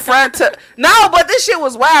from the front to no, but this shit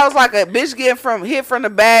was wild. It was like a bitch getting hit from the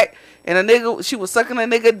back, and a nigga, she was sucking a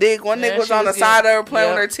nigga dick. One Yeah, nigga was she on the was side of getting- her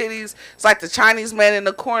playing with her titties. It's like the Chinese man in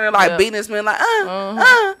the corner, like Yep. beating his man, like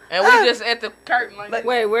And we just at the curtain like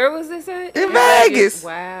Wait, where was this at? in Vegas.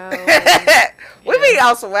 Wow. We be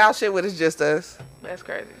on some wild shit when it's just us. that's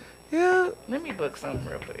crazy. Yeah, Let me book something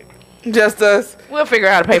real quick. just us. We'll figure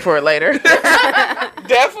out how to pay for it later.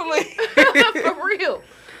 Definitely. For real.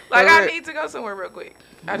 Like, I need to go somewhere real quick.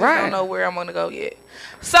 I just don't know where I'm going to go yet.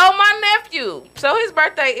 So, my nephew. So, his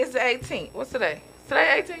birthday is the 18th. What's today?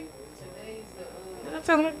 Today 18th? Did I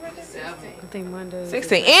tell him his birthday? I think Monday.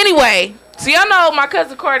 16. Anyway, so y'all know my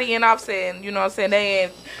cousin Cardi and Offset, and you know what I'm saying,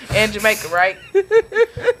 they in Jamaica, right?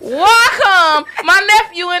 Welcome, my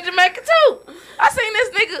nephew in Jamaica too. I seen this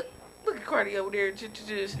nigga. Look at Cardi over there, and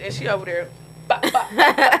she over there. Bop, bop, bop,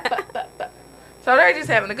 bop, bop, bop, bop. So they're just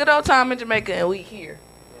having a good old time in Jamaica, and we here.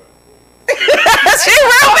 She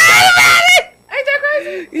real mad about it. Ain't that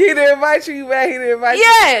crazy? He didn't invite you, man. He didn't invite you.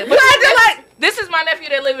 Yeah, but this is my nephew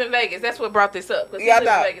that live in Vegas. That's what brought this up. 'cause he Yeah, live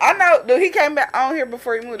in Vegas. I know. Dude, he came back on here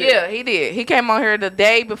before he moved. Yeah, he did. He came on here the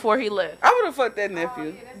day before he left. I would have fucked that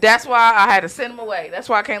nephew. That's why I had to send him away. That's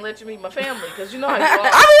why I can't let you meet my family, because you know how you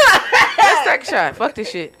are. Let's take a shot. Fuck this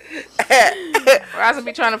shit. Or I was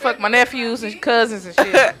be trying to fuck my nephews and cousins and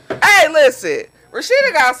shit. Hey, listen.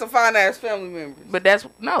 Rashida got some fine ass family members. But that's,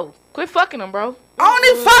 no. Quit fucking them, bro. I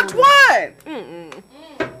only fucked one.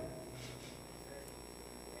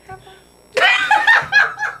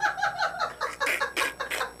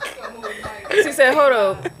 She said, hold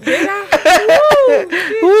up. Did I?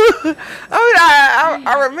 I mean,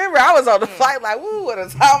 I remember I was on the flight like, woo, what a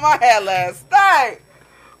time I had last night.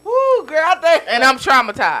 Woo, girl, I think. And I'm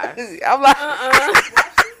traumatized. I'm like,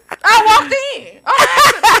 I walked in.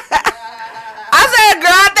 I said,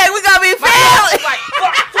 girl, I think we gonna be family. Like,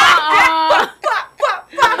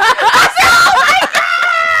 I said, oh my God.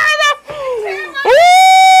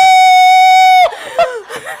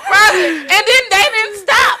 And then they didn't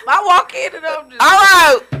stop. I walk in and I'm just. All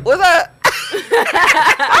right, what's up?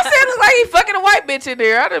 I said, look like he fucking a white bitch in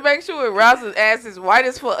there. I had to make sure Ross's ass is white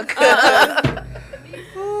as fuck. Hey,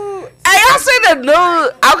 I seen the nude.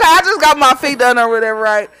 Okay, I just got my feet done or whatever,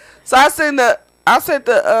 right? So I sent the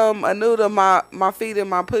a nude of my feet and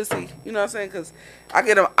my pussy. You know what I'm saying? Cause I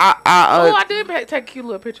get them. I did take a cute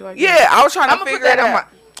little picture like that. Yeah, I was trying to I'm gonna figure put that it on out.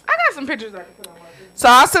 I got some pictures I can put on my. So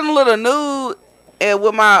I sent a little nude and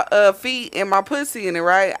with my feet and my pussy in it,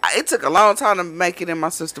 right? It took a long time to make it in my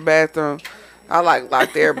sister's bathroom. I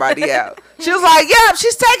locked everybody out. She was like, "Yeah,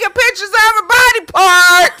 she's taking pictures of her body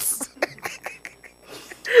parts."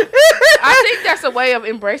 I think that's a way of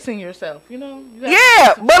embracing yourself. You know.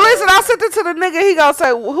 Yeah, but listen, I sent it to the nigga. He gonna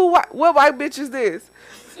say, what white bitch is this?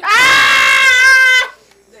 Ah!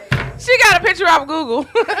 She got a picture off Google.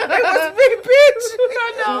 It was a big bitch.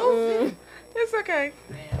 I know. It's okay.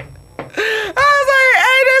 I was like,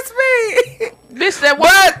 hey, that's me. Bitch, that one.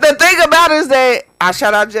 But the thing about it is that I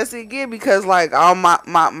shout out Jesse again because like all my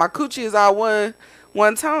coochie is all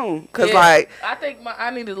one tone. Cause like I think I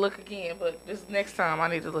need to look again, but this next time I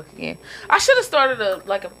need to look again. I should have started a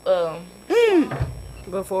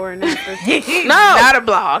before and after. no, not a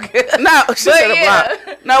blog. No, she said a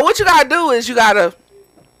blog. No, what you gotta do is you gotta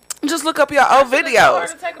just look up your old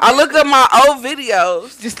videos. I look up my old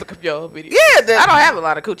videos. Just look up your old videos. Yeah, I don't have a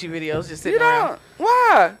lot of coochie videos just sitting around.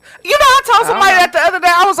 Why? You know, I told somebody that the other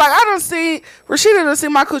day. I was like, I done seen Rashida done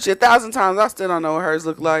seen my coochie 1,000 times. I still don't know what hers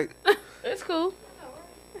look like. It's cool.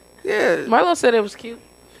 Yeah. Marlo said it was cute.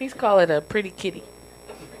 He's calling it a pretty kitty.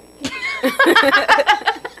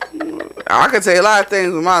 I can tell you a lot of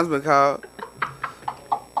things when mine's been called.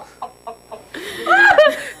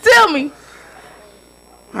 Tell me.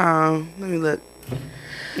 Let me look.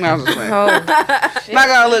 No, I was just playing. Oh, I'm not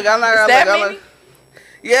gonna look. I'm not gonna look.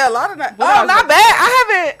 Yeah, a lot of that. Oh, not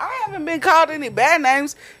bad. I haven't been called any bad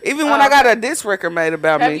names, even when I got a diss record made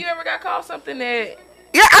about me. Have you ever got called something that?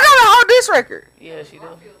 Yeah, I got a whole diss record. Yeah, she do.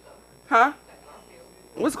 Huh?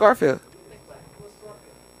 What's Garfield?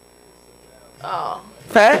 Oh.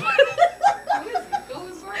 Fat?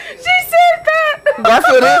 She said fat.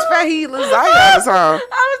 Garfield is fat. He looks like all the time.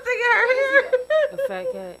 I was thinking her hair. A fat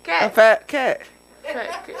cat. A fat cat.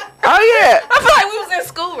 Fat cat. Oh, yeah. I feel like we was in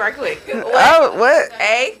school right quick. What? Oh, what?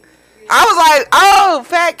 A? I was like, oh,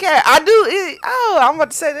 fat cat. I do it. Oh, I'm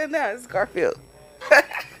about to say that now. It's Garfield. I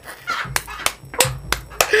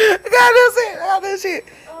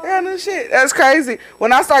got new shit. That's crazy.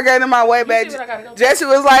 When I start gaining my weight back, Jesse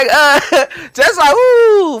was like, just like,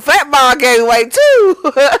 ooh, fat ball gained weight too.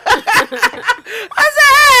 I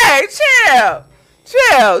said, hey,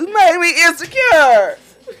 chill. You made me insecure.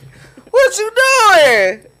 What you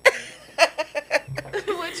doing?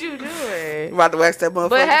 What you doing? I'm about to wax that motherfucker.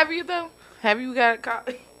 But have you though? Have you got caught?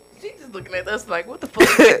 She's just looking at us like, what the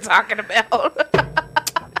fuck are you talking about?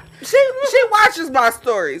 She watches my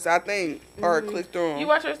stories, I think, or click through them. You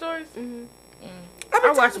watch her stories?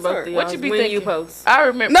 I watch both of y'all. What you be when thinking? you post. I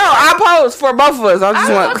remember. No, I post for both of us. I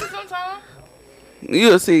just want. post it sometime.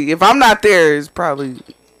 You'll see. If I'm not there, it's probably.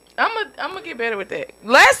 I'm gonna get better with that.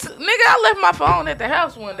 I left my phone at the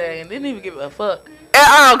house one day and didn't even give a fuck.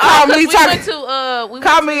 Called me talking.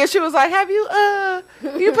 Called me and she was like, "Have you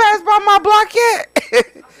you passed by my block yet?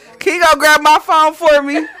 Can you go grab my phone for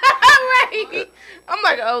me?" Right. I'm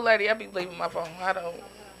like an old lady. I be leaving my phone.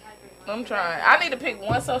 I'm trying. I need to pick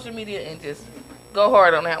one social media and just go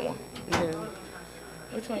hard on that one. Yeah.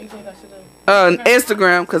 Which one you think I should do?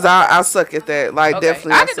 Instagram, because I suck at that. Like, Okay.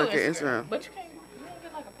 definitely I suck at Instagram. But you don't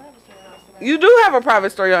get like a private story on Instagram. You do have a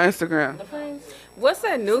private story on Instagram. The friends? What's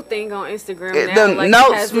that new thing on Instagram now? The Like,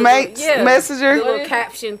 notes, messenger. The little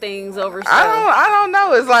caption things over stuff. I don't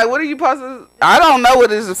know. It's like, what are you posting? I don't know what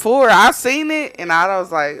this is for. I've seen it, and I was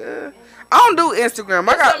like, I don't do Instagram.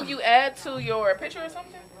 That's something you add to your picture or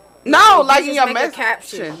something? No, like in just your make a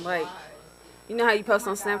caption. Like, you know how you post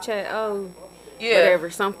on Snapchat? Oh, yeah. Whatever,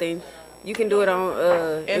 something. You can do it on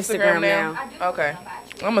Instagram now. Okay.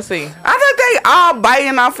 I'm gonna see. I think they all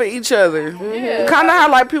biting off of each other. Yeah. Kind of how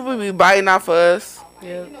like people be biting off of us.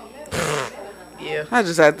 Yeah. Yeah. I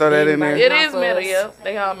just had to throw that in there. It is meta, yeah.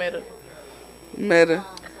 They all meta. Meta.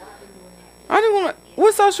 I didn't want to.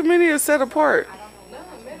 What social media is set apart?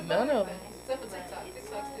 None of them.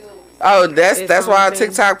 Oh, that's why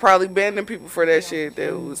TikTok probably banning people for that shit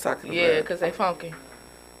that we was talking about. Yeah, because they funky.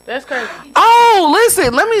 That's crazy. Oh,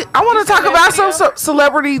 listen, I want to talk about some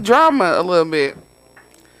celebrity drama a little bit.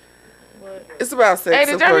 What? It's about sex. Hey,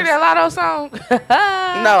 did you hear that Lotto song?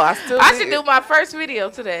 No, I should do my first video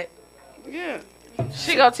to that. Yeah.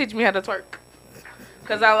 She gonna teach me how to twerk.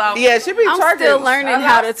 Cause I love. Yeah, she be twerking. I'm still learning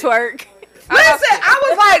how to twerk. Listen, I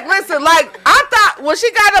was like, I thought when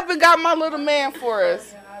she got up and got my little man for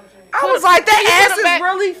us, I was like, that ass is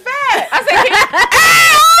really fat. I said,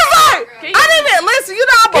 I didn't even listen. You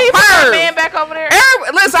know, I'm a perv. perv. Man back over there.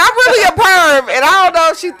 Listen, I'm really a perv, and I don't know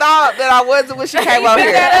if she thought that I wasn't when she came over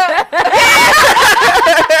here.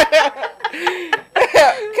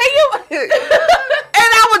 Can you? And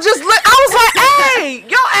I was just, I was like, hey,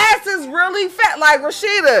 your ass is really fat, like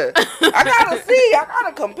Rashida. I gotta see. I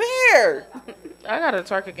gotta compare. I gotta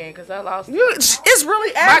twerk again because I lost. It's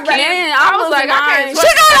really ass. I was like, I can't. She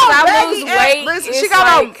got on baggy baggy ass. Listen,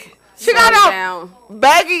 she got on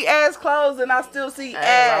baggy ass clothes, and I still see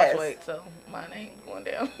ass. Lost weight, so mine ain't going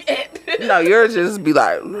down. No, yours just be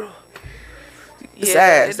like, Yeah,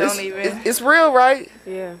 sad. it don't even. It's real, right?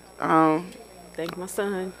 Yeah. Thank my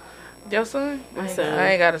son. Your son? My son.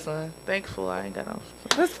 I ain't got a son. Thankful I ain't got no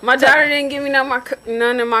son. My daughter didn't give me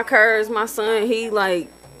none of my curves. My son, he like.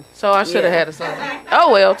 So I should have had a son.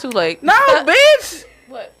 Oh well, too late. No, bitch.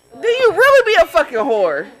 What? Then you really be a fucking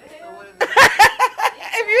whore.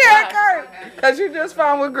 If you had curves, because you just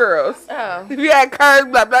found with girls. Oh. If you had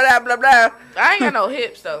curves, blah, blah, blah, blah, blah. I ain't got no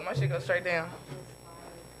hips though. My shit goes straight down.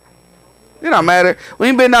 It don't matter. We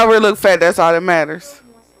ain't been over and look fat. That's all that matters.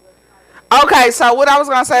 Okay, so what I was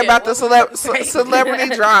gonna say about the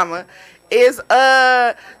celebrity drama is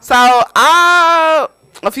a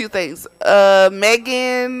few things.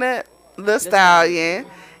 Megan Thee Stallion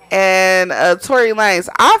and Tory Lanez.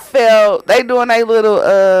 I felt they doing a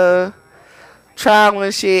little trial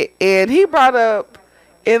and shit, and he brought up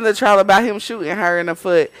in the trial about him shooting her in the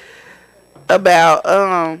foot about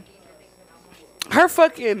her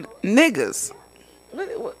fucking niggas.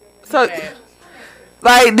 So,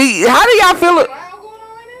 like, how do y'all feel?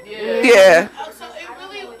 Yeah. So it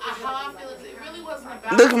really, how I feel is it really wasn't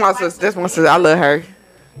about. Look at my sister. That's my sister. I love her.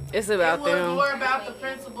 It's about it was them. more about the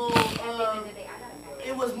principle of.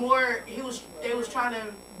 It was more. They was trying to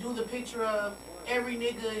do the picture of every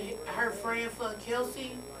nigga her friend fucked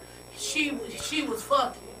Kelsey. She was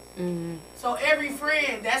fucking. Mm-hmm. So every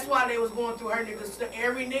friend, that's why they was going through her niggas. So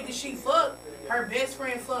every nigga she fucked, her best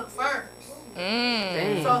friend fucked first.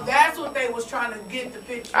 So that's what they was trying to get the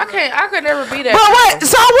picture. I could never be that. But what?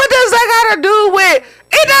 So what does that gotta do with?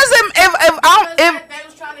 It doesn't. They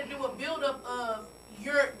was trying to do a build up of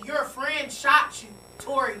your friend shot you.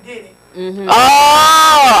 Tory did it. Mm-hmm.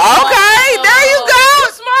 Oh, okay. There you go. You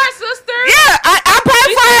smart, sister. Yeah, I paid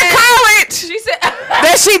for her college. She said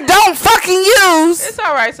that she don't fucking use. It's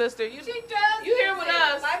all right, sister. She does. You here with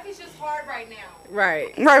us? Life is just hard right now.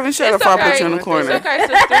 Right. Raven, shut up. I'll put you in the corner. It's okay,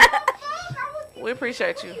 sister. We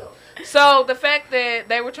appreciate you. So the fact that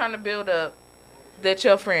they were trying to build up that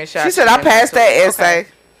your friend shot. She said I passed that essay.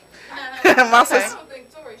 My sister. I don't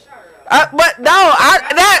think Tory shot her. But no,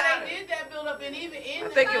 that. They did that build up and even in I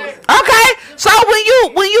think it was. Okay, so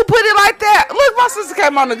when you put it like that, look, my sister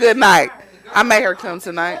came on a good night. I made her come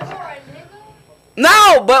tonight.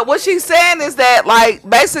 No, but what she's saying is that, like,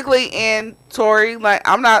 basically in Tory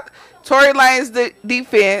Lanez's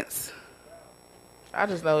defense. I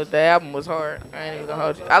just know the album was hard. I ain't even gonna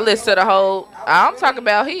hold you. I listened to the whole. I'm talking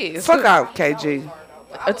about his. Fuck out, KG.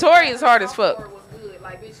 Tory is hard as fuck.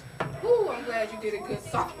 I'm glad you did a good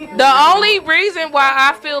song. The only reason why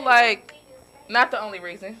I feel like, not the only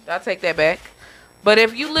reason, I'll take that back. But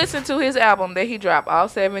if you listen to his album that he dropped, all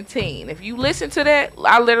 17, if you listen to that,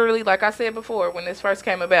 I literally, like I said before, when this first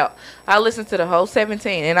came about, I listened to the whole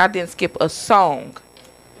 17 and I didn't skip a song.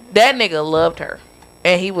 That nigga loved her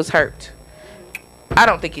and he was hurt. I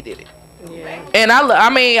don't think he did it. Yeah. And I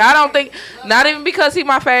mean, I don't think, not even because he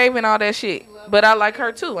my fave and all that shit, but I like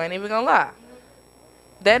her too. I ain't even gonna lie.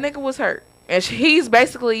 That nigga was hurt. And he's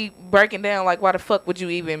basically breaking down, like, why the fuck would you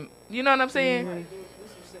even, you know what I'm saying? Mm-hmm.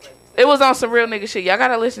 It was on some real nigga shit. Y'all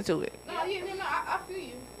gotta listen to it. No, I feel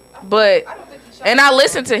you. But, and I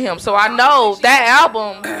listened to him, so I know that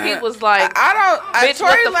album, he was like, bitch,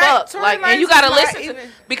 what the fuck? Like, and you gotta listen to,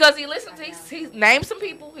 because he listened to, he named some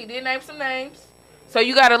people, he did name some names. So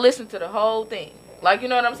you gotta listen to the whole thing. Like, you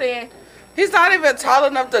know what I'm saying? He's not even tall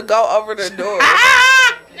enough to go over the door.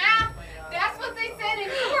 Now, that's what they said in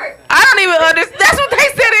court. I don't even understand. That's what they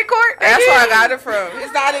said in court. That's where I got it from.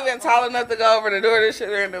 He's not even tall enough to go over the door. This shit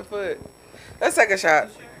are in the foot. Let's take a shot.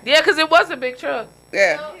 Yeah, because it was a big truck.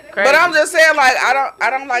 Yeah. Crazy. But I'm just saying, like, I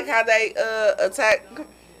don't like how they attack. Look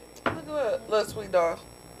at little sweet dog.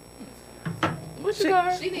 What you got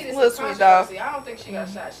her? She needed Little some sweet dog. controversy. I don't think she got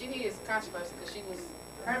shot. She needed some controversy because she was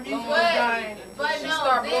But she no,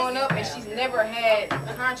 started blowing up and she's never had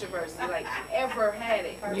controversy, like ever had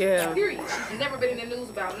it. Yeah. Period. She's never been in the news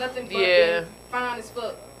about nothing but Yeah. fine as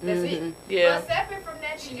fuck. That's it. Yeah. But separate from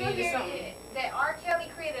that, She did you needed hear something. that R. Kelly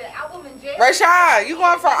created an album in jail? Rashad, you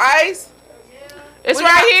going for ice? It's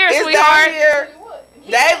right here, it's sweetheart. Down here.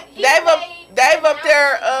 They've up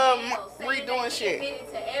there redoing shit. He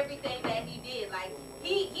admitted to everything that he did. Like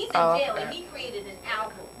he's in Oh, jail okay. and he created an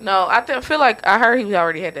album. No, I feel like I heard he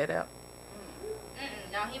already had that out.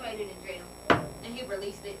 No, he made it in jail and he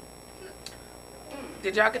released it.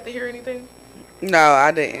 Did y'all get to hear anything? No,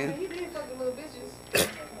 I didn't. He did fucking little bitches.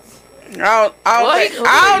 I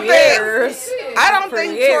don't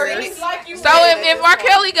think Tory. Like you So if R.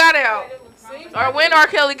 Kelly got out, or when R.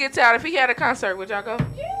 Kelly gets out, if he had a concert, would y'all go?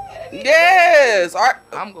 Yes,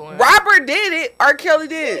 I'm going. Robert did it. R. Kelly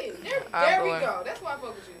did. There we go. That's why I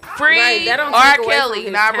fuck with you. Free that don't R. take away Kelly, from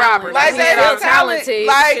his not talent. Robert. Like He's that, still no talent. talented.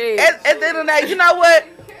 Like Shit. at the end of the day, you know what?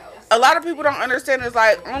 A lot of people don't understand. It's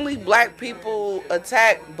like only black people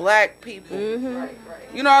attack black people.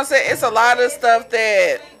 Mm-hmm. You know what I'm saying? It's a lot of stuff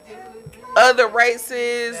that other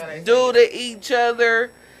races do to each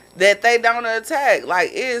other that they don't attack.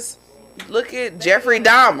 Like look at Jeffrey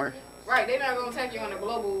Dahmer. Right, they're not gonna attack you on a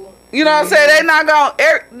global. You know what I'm saying? They not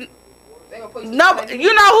gonna. They gonna put No,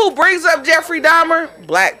 you know who brings up Jeffrey Dahmer?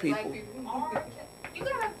 Black people.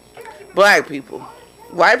 Black people.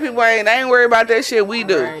 White people ain't worried about that shit. We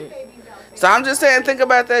do. Right. So I'm just saying, think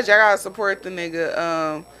about that. Y'all gotta support the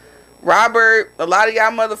nigga. Robert, a lot of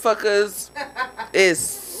y'all motherfuckers is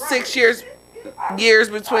 6 years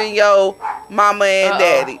between yo mama and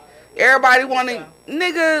daddy. Everybody wanting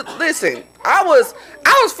nigga, listen, I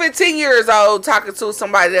was 15 years old talking to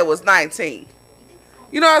somebody that was 19.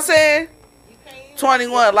 You know what I'm saying?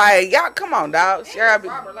 21, like y'all come on, dog.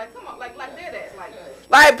 Robert, like come on, like dead ass,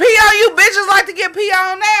 Like pee on you bitches like to get pee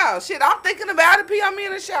on now. Shit, I'm thinking about it. Pee on me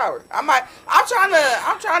in the shower. I'm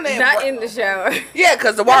trying to. Not in the shower. Yeah,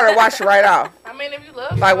 cause the water wash it right off. I mean, if you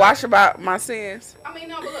love Like wash about my sins. I mean,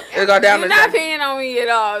 no, but look. It go down You're the not drain. peeing on me at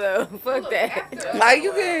all, though. Fuck that. Like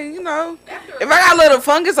you can, you know. If I got a little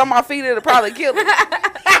fungus on my feet, it'll probably kill me.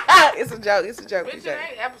 It's a joke. It's a joke. bitch, It's it a joke.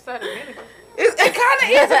 ain't episode of vinegar. It kind of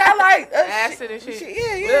is. And I like Acid and shit.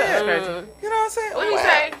 Yeah. That's You crazy. know what I'm saying? What do you Wow.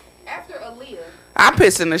 say? After Aaliyah, I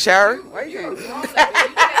piss in the shower. Why you? you're a grown up. You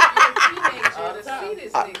have your teenager to see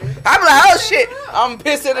this nigga. I'm like, oh shit, I'm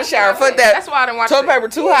pissing in the shower. Fuck That's that. why I didn't watch Toilet it. paper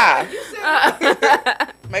too high. You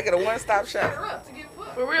set Make it a one-stop shop. her up to get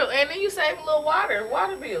fucked. For real. And then you save a little water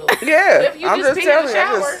bill. Yeah, If you I'm just just pee in telling the you. I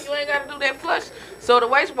shower, just- you ain't got to do that flush. So the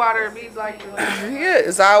wastewater be like, Yeah,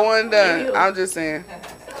 it's all one done. I'm just saying.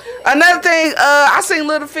 Another thing, I seen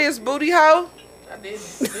Little Fist booty hole. I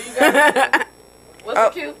didn't. Do you got it? Was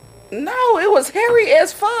it cute? No, it was hairy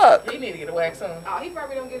as fuck. He need to get a wax on. Oh, he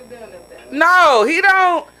probably don't get it done up there. No, he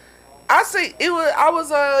don't. I see. It was. I was.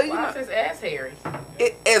 You Why is know, his ass hairy?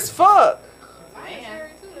 it as fuck. Man,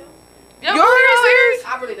 Yo, Your hair is.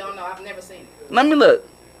 I really don't know. I've never seen it. Let me look.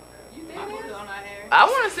 I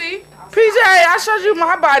want to see. PJ, I showed you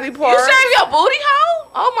my body You part. shave your booty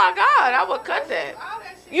hole? Oh my God, I would cut that.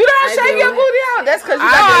 You don't I shave do. your booty out. That's because you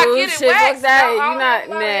I got. do. I get do. it Shit, waxed. fuck that. I You don't not,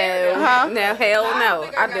 want my hair no. Huh? No, hell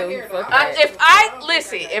no. I do. Fuck that. If I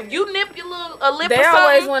listen, if you nip your little a lip They or something,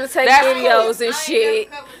 always want to take that's videos cool. and shit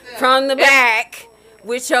from the back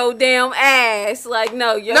with your damn ass. Like,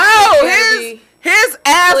 no, your No, shit better his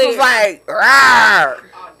ass was clear. like, rawr.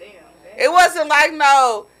 Oh, damn. It wasn't like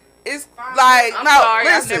no. It's like I'm no. sorry,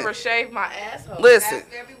 I've Listen, never shaved my asshole. listen.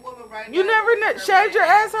 You never shaved your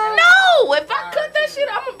asshole? No, if I cut that shit,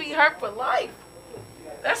 I'm gonna be hurt for life.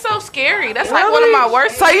 That's so scary. That's like one of my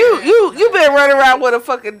worst. So you been running around with a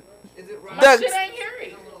fucking my duck. shit ain't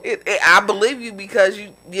hairy. I believe you because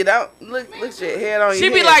you don't look at your head on She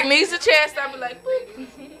your be head. like knees to chest. I be like, boop. And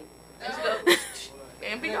she go,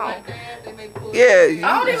 and be gone. Yeah. You,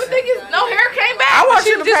 I don't even think it's no hair came back. I want She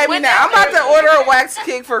you to just pay me went now. down I'm about there. to order a wax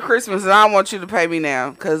kick for Christmas, and I want you to pay me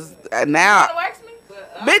now, cause now, You wanna wax me?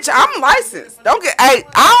 bitch, I'm licensed. Don't get. Hey,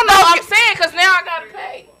 I don't No, know. I'm saying because now I gotta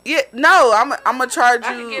pay. Yeah, no, I'm gonna charge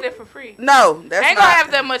I you. can get it for free. No, that's I ain't not. gonna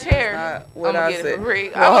have that much hair. not I'm what gonna I get it said. for free.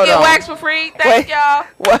 Well, I'm gonna hold get on. wax for free. Thank Wait. y'all.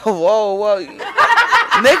 Whoa.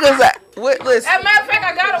 Niggas, listen, As a matter of fact,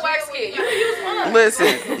 I got a wax kit. You can use mine.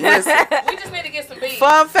 listen. We just need to get some beads.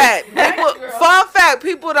 Fun fact, Thanks, girl.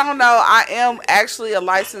 people don't know I am actually a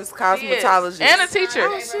licensed cosmetologist. Yes. And a teacher.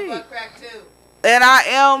 Oh, shit. And I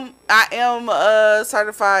am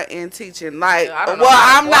certified in teaching. Like, I don't know well,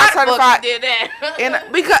 why- I'm why not the fuck certified. you did that.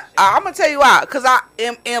 And because I'm gonna tell you why. Cause I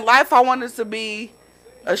am in life. I wanted to be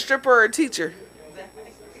a stripper or a teacher.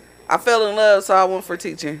 I fell in love, so I went for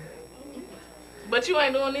teaching. But you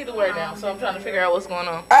ain't doing neither way now, so I'm trying to figure out what's going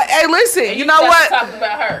on. Hey, listen. And You know just what? Talking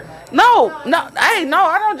about her. No. Hey, no.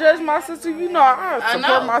 I don't judge my sister. You know, I I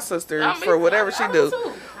support know. my sister I mean, for whatever she I do.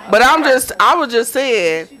 too. But I was just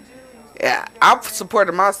saying. Yeah, I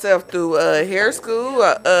supported myself through hair school.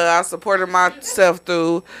 I supported myself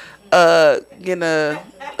through getting a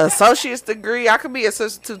associate's degree. I could be a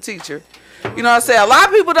substitute teacher. You know what I'm saying? A lot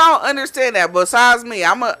of people don't understand that. Besides me,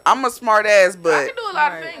 I'm a smart ass, I but can do a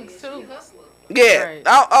lot of things too. yeah. Right.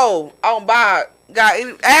 Oh, by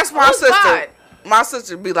God, ask my Who's sister. Bod? My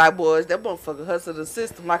sister be like, boys, that motherfucker hustle the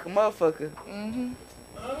system like a motherfucker.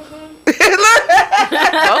 Both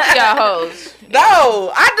of y'all hoes.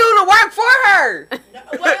 No, I do the work for her.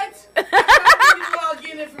 What? You all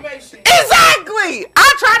getting information. Exactly.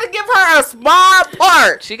 I try to give her a small part.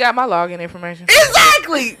 smart. She got my login information.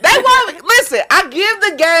 Exactly. They want. Listen, I give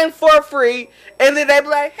the game for free, and then they be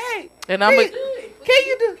like, "Hey, and I'm can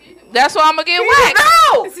you do?" That's why I'm gonna get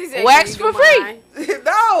waxed. No, wax for free.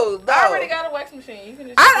 No. I already got a wax machine. You can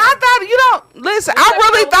just I thought you don't listen. I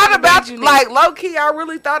really thought about like low key. I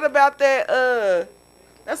really thought about that.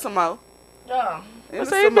 That's some more. Yeah. I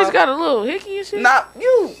say this bitch got a little hickey and shit. Nah,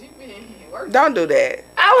 you don't do that.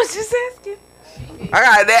 I was just asking. I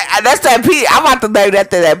got that. That's that P. I'm about to name that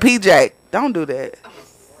PJ. Don't do that.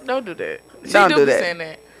 Don't do that. She Don't do be that. saying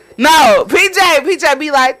that. No, PJ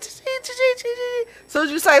be like. So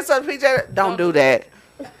you say something, PJ, don't do that.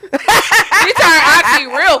 She turned Auntie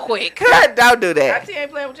real quick. Don't do that. Auntie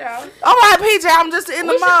ain't playing with y'all. I'm like, PJ, I'm just in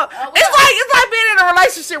the mode. It's like being in a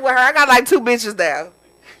relationship with her. I got like 2 bitches now.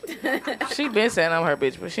 She been saying I'm her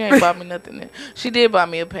bitch, but she ain't bought me nothing. She did buy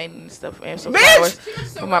me a painting and stuff and some flowers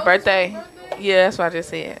for my birthday. Yeah, that's what I just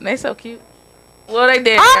said. And they so cute. Well, they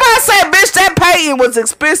did. I'm about to say, bitch, that painting was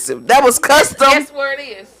expensive. That was custom. Guess where it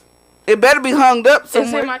is? It better be hung up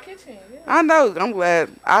somewhere. It's in my kitchen. Yeah. I know. I'm glad.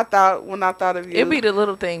 When I thought of you. It be the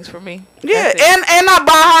little things for me. Yeah, and I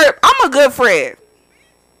buy her. I'm a good friend.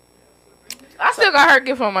 I still got her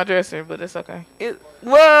gift on my dresser, but it's okay.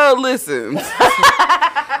 Well, listen.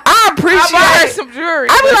 I appreciate. I bought her some jewelry.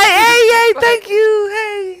 I be like, hey, thank you,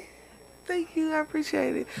 hey, thank you, I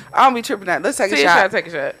appreciate it. I don't be tripping out. Let's take a shot. Take a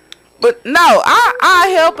shot. But no,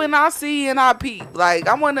 I help and I see and I peep. Like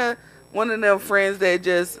I'm one of them friends that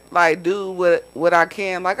just like do what I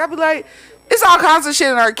can. Like I be like, it's all kinds of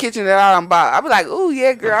shit in our kitchen that I don't buy. I be like, ooh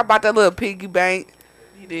yeah, girl, I bought that little piggy bank.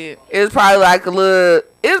 You did. It's probably like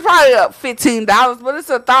it's probably up $15, but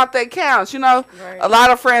it's a thought that counts, you know? Right. A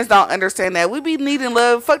lot of friends don't understand that. We be needing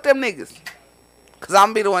love. Fuck them niggas. Because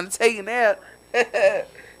I'm be the one to take it out.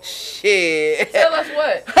 Shit. Tell us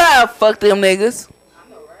what? Fuck them niggas. I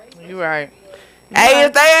know, right? You right. Hey,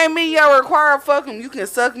 if they ain't me, y'all require fuck them. You can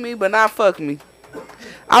suck me, but not fuck me.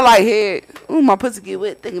 I like head. Ooh, my pussy get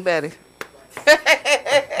wet. Think about it.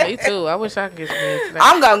 Me too. I wish I could get some head today.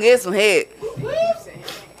 I'm going to get some head.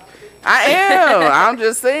 I am. I'm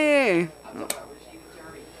just saying.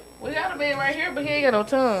 We got a man right here, but he ain't got no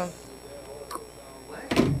tongue.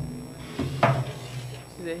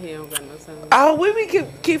 He don't got no tongue. Oh, we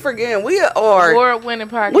keep forgetting. We are award-winning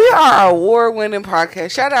podcast. We are an award-winning podcast.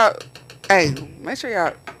 Shout out. Hey, make sure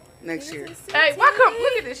y'all next year. Hey, why come?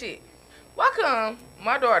 Look at this shit. Why come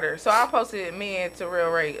my daughter? So I posted me and Terrell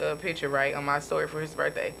Ray a picture right on my story for his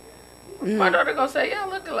birthday. Mm-hmm. My daughter gonna say, "Y'all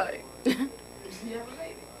look alike."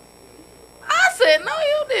 I said, "No,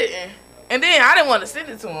 you didn't." And then I didn't want to send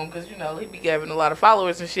it to him because you know he be having a lot of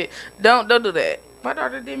followers and shit. Don't do that. My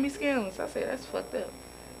daughter did me scandalous. I said that's fucked up.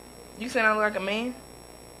 You said I look like a man.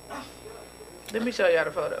 Let me show y'all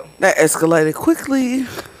the photo. That escalated quickly.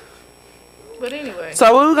 But anyway.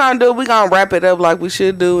 So what we gonna do? We gonna wrap it up like we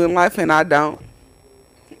should do in life, and I don't.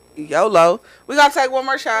 YOLO. We gonna take one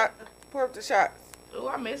more shot. Pour up the shots. Oh,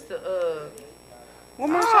 I missed the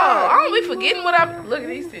one more shot. I don't be forgetting what I look at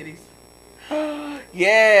these titties.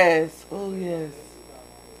 Yes. Oh yes.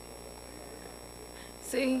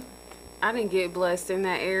 See, I didn't get blessed in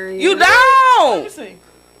that area. You don't. Let me see.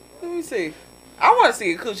 Let me see. I want to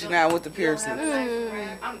see a coochie now with the piercing. I'm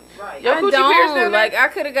right. I don't. Like, I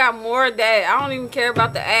could have got more of that. I don't even care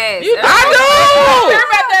about the ass. I do. Care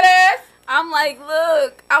about that ass. I'm like,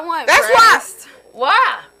 look, I want That's breast.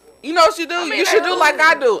 Why? You know what you do? I mean, you should do like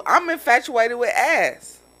I do. I'm infatuated with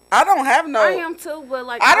ass. I don't have no. I am too, but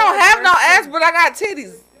like. I don't have no ass, but I got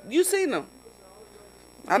titties. You seen them.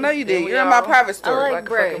 I know you did. You're in my private store. I like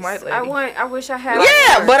breasts. I wish I had.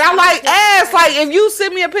 Yeah, but I like ass. Like if you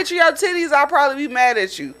send me a picture of your titties, I'll probably be mad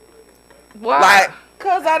at you. Why? Like,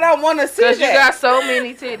 cause I don't want to see that. Cause you got so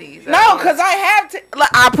many titties. No, cause I have.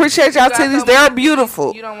 Like, I appreciate y'all titties. They're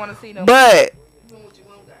beautiful. You don't want to see them. But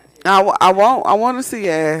I want to see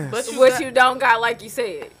ass. But what you don't got, like you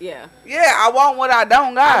said, yeah. Yeah, I want what I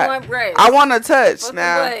don't got. I want breasts. I want to touch Fucking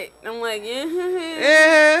now. Butt. I'm like,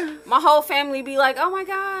 yeah. My whole family be like, oh my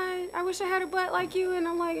god, I wish I had a butt like you, and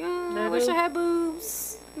I'm like, I wish I had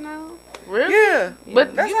boobs. No. Really? Yeah.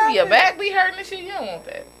 But your back be hurting and shit. You don't want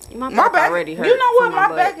that. My back already hurt. You know what?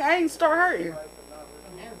 My back ain't start hurting.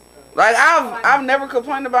 Like I've never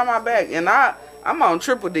complained about my back, and I'm on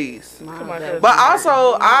triple D's. But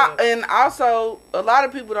also a lot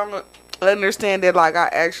of people don't understand that like I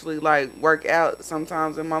actually like work out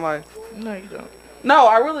sometimes in my life. No, you don't. No,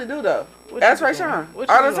 I really do though. That's right, Sean.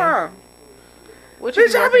 All the time. What you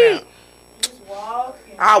Bitch,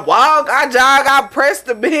 I walk, I jog, I press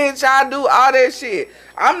the bench, I do all that shit.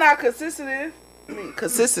 I'm not consistent.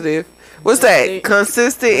 What's that?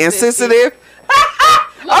 Consistent and sensitive.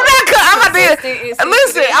 I'm niggas.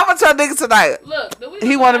 Listen, I'm gonna tell niggas tonight. Look,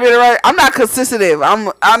 he want to be the right. I'm not consistent.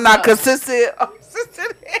 I'm not consistent. I'm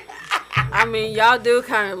consistent. I mean, y'all do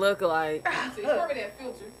kind of look alike. Remember that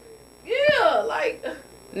filter? Yeah, like.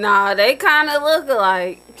 Nah, they kind of look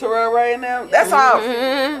alike. Terrell Ray and them. That's all.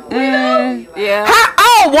 Yeah.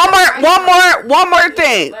 One more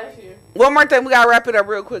thing. One more thing. We gotta wrap it up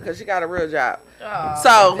real quick because she got a real job.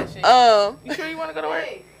 So, you sure you want to go to work?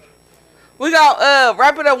 We gonna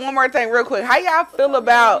wrap it up. One more thing, real quick. How y'all feel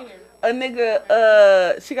about a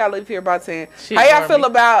nigga? She gotta leave here by 10. How y'all feel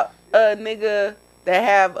about a nigga that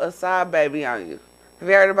have a side baby on you? Have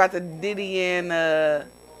you heard about the Diddy and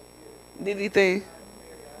Diddy thing?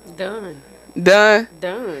 Done.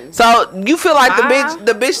 So you feel like the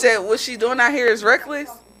bitch that what she doing out here is reckless?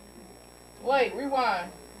 Wait, rewind.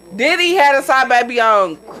 Diddy had a side baby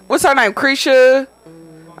on. What's her name? Krisha.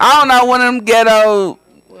 I don't know, one of them ghetto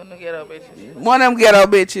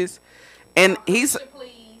bitches. And he's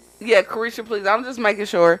Carisha, please. I'm just making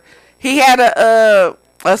sure. He had a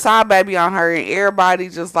side baby on her, and everybody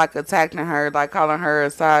just like attacking her, like calling her a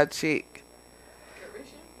side chick.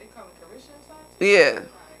 Carisha? They call him Carisha a side chick? Yeah.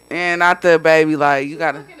 And not the baby, like you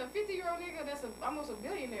gotta. Fucking a 50-year-old nigga that's almost a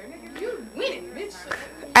billionaire, nigga. You winning, bitch.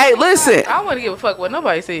 Hey, listen. I wouldn't give a fuck what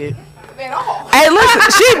nobody said. At all. Hey, listen.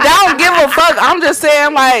 She don't give a fuck. I'm just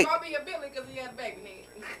saying, like.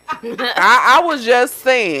 I was just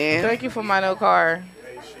saying. Thank you for my no car.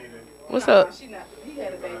 What's up?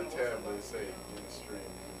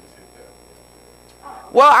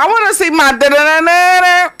 Well, I want to see my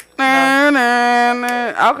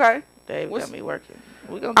okay. Dave got me working.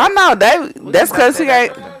 I know, Dave. That's because he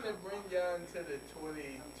ain't.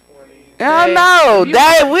 I know,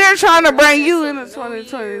 Dave. We're trying to bring you into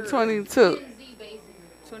 2022.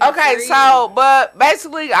 Okay, so, but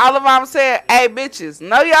basically, all of I'm saying, hey, bitches,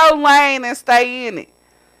 know your lane and stay in it.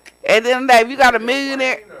 And then, Dave, you got a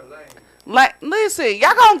millionaire. Like, listen,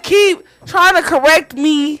 y'all gonna keep trying to correct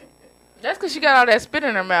me. That's because she got all that spit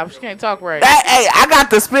in her mouth. She can't talk right. Hey, I got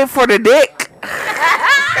the spit for the dick.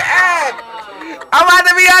 I'm about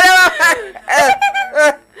to be on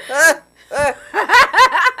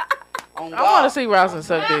I want to see Rosin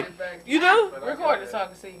suck dick. You do? Record it so I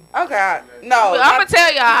can see. Okay. No. I'm going to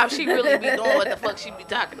tell y'all how she really be doing what the fuck she be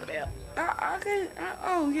talking about. Okay.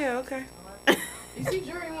 Oh, yeah, okay. You see,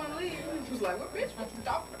 Jury want to leave. He was like, what bitch what you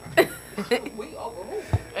talking about? We over who?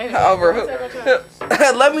 Over who?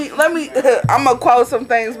 Let me, I'm going to quote some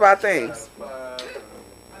things by things.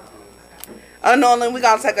 Unknowingly, we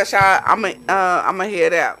going to take a shot. I'm going to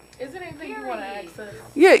head out. Is there anything you want to ask us?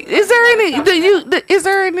 Yeah, is there anything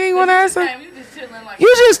you want to ask us? You just chilling like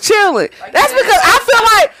You just chilling. That's because I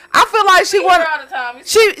feel like she want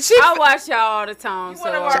she I watch y'all all the time. So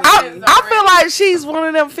I feel like she's one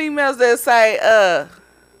of them females that say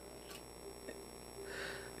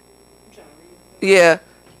yeah.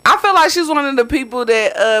 I feel like she's one of the people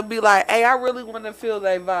that be like, hey, I really want to feel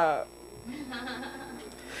that vibe.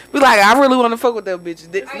 Be like, I really want to fuck with that bitch.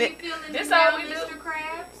 Are you feeling this how we do? Mr.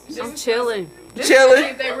 Krabs? I'm chilling. Chilling.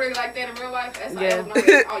 If they really like that in real life, that's Yeah. like,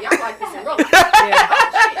 oh, y'all like this in real life. Yeah. Oh,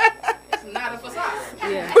 shit. It's not a facade.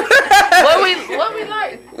 Yeah. What we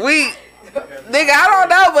like? Nigga, I don't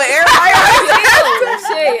know, but everybody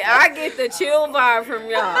Shit, I get the chill vibe from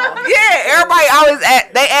y'all. yeah, everybody always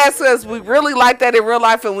they ask us, we really like that in real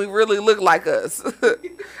life and we really look like us.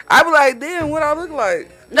 I be like, damn, what I look like?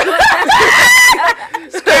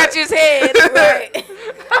 Scratch his head. Right.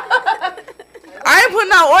 I ain't put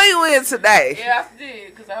no oil in today. Yeah, I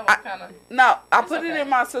did, because I was kind of... No, I put it in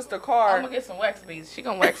my sister's car. I'm going to get some wax beads. She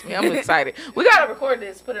going to wax me. I'm excited. We got to record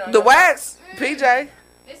this. Put it on The wax? PJ?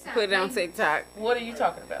 Put it on TikTok. What are you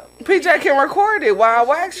talking about? PJ can record it while I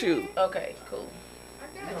wax you. Okay, cool.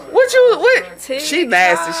 What? She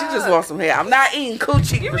nasty. She just wants some hair. I'm not eating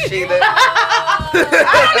coochie, Rashida.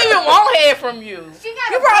 I don't even want hair from you.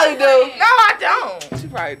 You probably do. No, I don't. She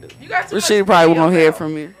probably do. You got too Rashida much probably video want hair now.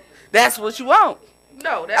 from me. That's what you want.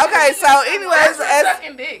 No, that's Okay, so anyways, that's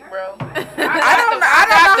sucking dick, bro. I don't know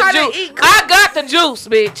how to eat. I got the juice,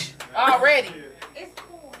 bitch. Already.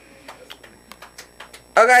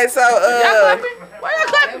 Okay, so Y'all clapping? Why y'all That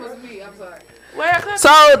clapping? was me. I'm sorry. Why y'all clapping?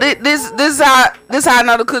 so this how I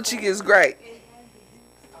know the coochie is great.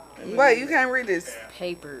 Wait, you can't read this.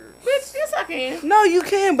 Papers. Bitch, yes I can. No, you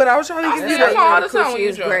can, but I was trying to give you That's the. all the time when Coochie you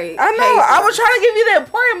is drunk. great. I know. I was trying to give you the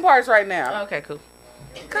important parts right now. Okay, cool.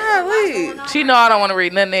 Golly. She know I don't want to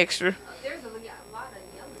read nothing extra. There's a lot of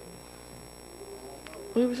yelling.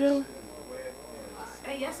 We was yelling?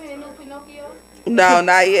 Hey, y'all seen the new Pinocchio? No,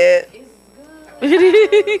 not yet. It's good. I'm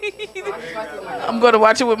going to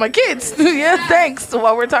watch it with my kids. Yeah, thanks. So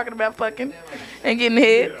while we're talking about fucking and getting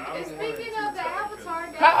hit. Speaking of the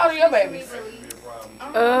Avatar, How old are your babies?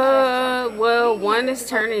 Well, one is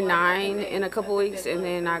turning 9 in a couple weeks, and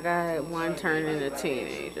then I got one turning a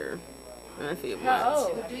teenager in a few months. How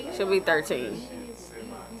old? She'll be 13.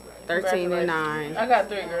 13 and 9. I got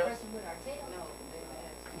 3 girls.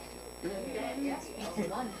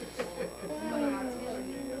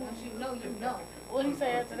 What did he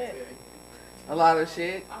say after that? A lot of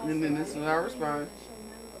shit, and then this is our response.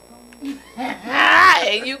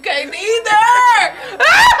 And you can't either.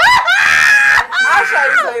 I'll try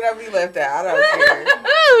to say that we left out. I don't care.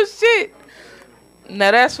 Oh shit!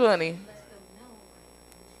 Now that's funny.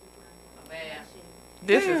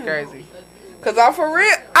 This is crazy. Cause I'm for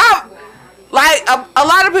real. I'm like a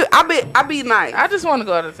lot of people. I be nice. I just want to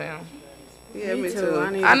go out of town. Yeah, me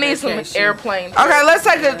too. I need some airplane. Okay, let's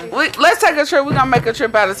take a trip. We're gonna make a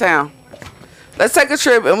trip out of town. Let's take a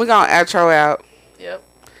trip and we're gonna outro out. Yep.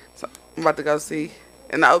 So I'm about to go see.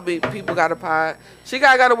 And that would be People Got a Pod. She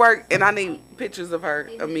gotta go to work and I need pictures of her,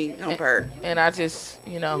 of me, of her. And I just,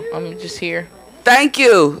 I'm just here. Thank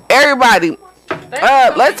you, everybody.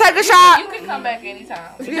 Let's take a shot. You can come back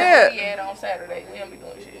anytime. Yeah. Yeah, on Saturday. We don't be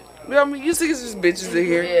doing shit. You know what I mean? You see just bitches in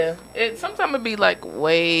here. Yeah. Sometimes it be like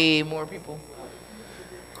way more people.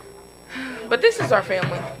 But this is our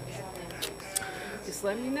family. Just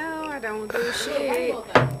let me know. I don't do shit.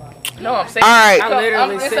 No, I'm saying. All right. I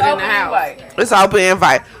literally sit in the house. It's an open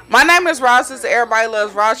invite. My name is Ross. This is Everybody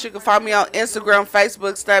Loves Ross. You can find me on Instagram,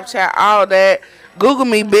 Facebook, Snapchat, all that. Google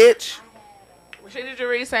me, bitch. Rashida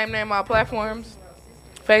Jaree, same name, all platforms.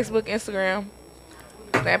 Facebook, Instagram,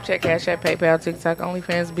 Snapchat, Cash App, PayPal, TikTok,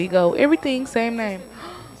 OnlyFans, Bigo, everything, same name.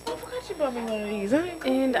 I forgot you bought me one of these.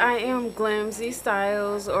 And I am Glamzy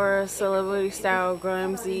Styles, or Celebrity Style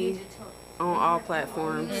Glamzy, on all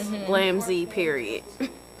platforms. Glamzy, period.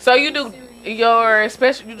 So you do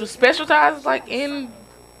special ties like in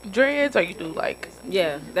dreads, or you do like?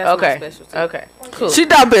 Yeah, that's my specialty. Okay, cool. She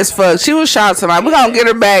dope as fuck. She was shot tonight. We're gonna get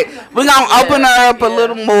her back. We're gonna open her up a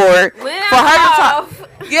little more for her to talk.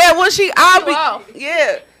 Yeah, well,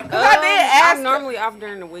 yeah. Cause I did ask. I'm normally off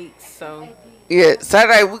during the week, so. Yeah,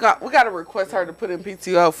 Saturday we got to request her to put in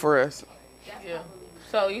PTO for us. Yeah.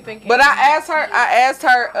 So you think? But I asked her.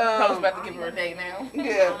 I was about to give her a date now.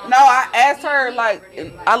 Yeah. No, I asked her like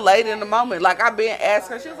I laid in the moment. Like I been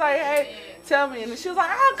asking her. She was like, "Hey, tell me," and she was like,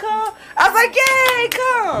 "I'll come." I was like, "Yay,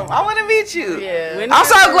 come! I want to meet you." Yeah. I'm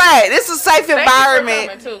so glad. This is a safe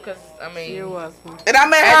environment. Too, cause you're welcome. And I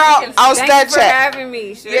met her on Snapchat. Thank you for having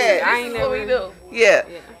me. Sure. Yeah. I ain't never. What we do. Yeah.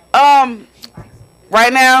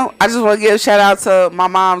 Right now, I just want to give a shout out to my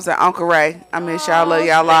moms and Uncle Ray. I miss y'all. Love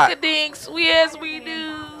y'all a lot. Dinks. Yes, we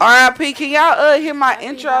do. R.I.P. Can y'all hear my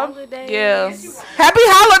intro? Yeah. Happy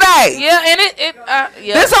holiday. Yeah, and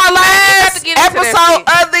This is our last episode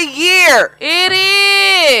of the year. It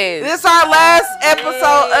is. This is our last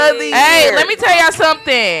episode of the year. Hey, let me tell y'all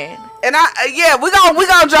something. And we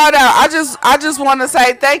gonna draw it out. I just want to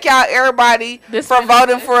say thank y'all everybody for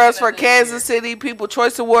voting for us for Kansas City People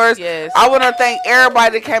Choice Awards. Yes. I want to thank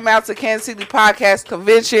everybody that came out to Kansas City Podcast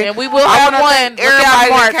Convention. And we will have one. Thank everybody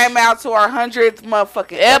that came out to our 100th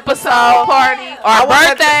motherfucking episode party, our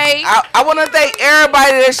birthday. I want to thank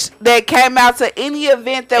everybody that came out to any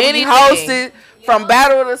event that we hosted, from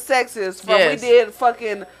Battle of the Sexes, from we did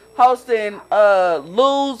fucking hosting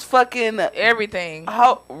Lou's fucking everything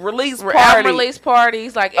release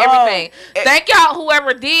parties, like everything. Thank y'all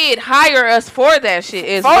whoever did hire us for that shit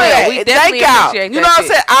as well. That. We definitely appreciate that. You know what I'm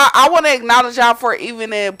saying? I want to acknowledge y'all for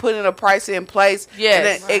even putting a price in place.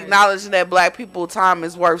 Yes. And then acknowledging that black people time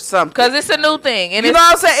is worth something. Because it's a new thing. And you know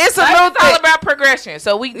what I'm saying? It's a new thing. It's all about progression.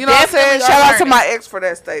 So we you know what I'm saying? Shout out to my ex for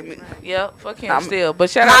that statement. Yep. Fuck him still. But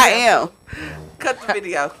shout out I am. Cut the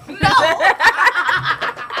video. No.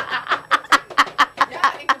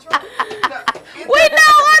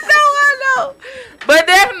 I know. But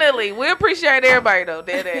definitely, we appreciate everybody though.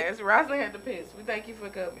 Dead ass. Roslyn had to piss. We thank you for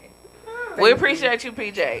coming. We appreciate you,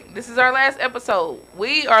 PJ. This is our last episode.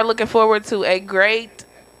 We are looking forward to a great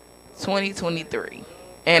 2023.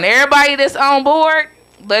 And everybody that's on board,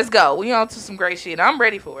 let's go. We on to some great shit. I'm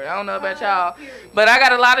ready for it. I don't know about y'all, but I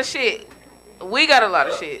got a lot of shit. We got a lot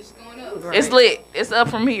of shit. It's lit. It's up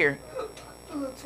from here.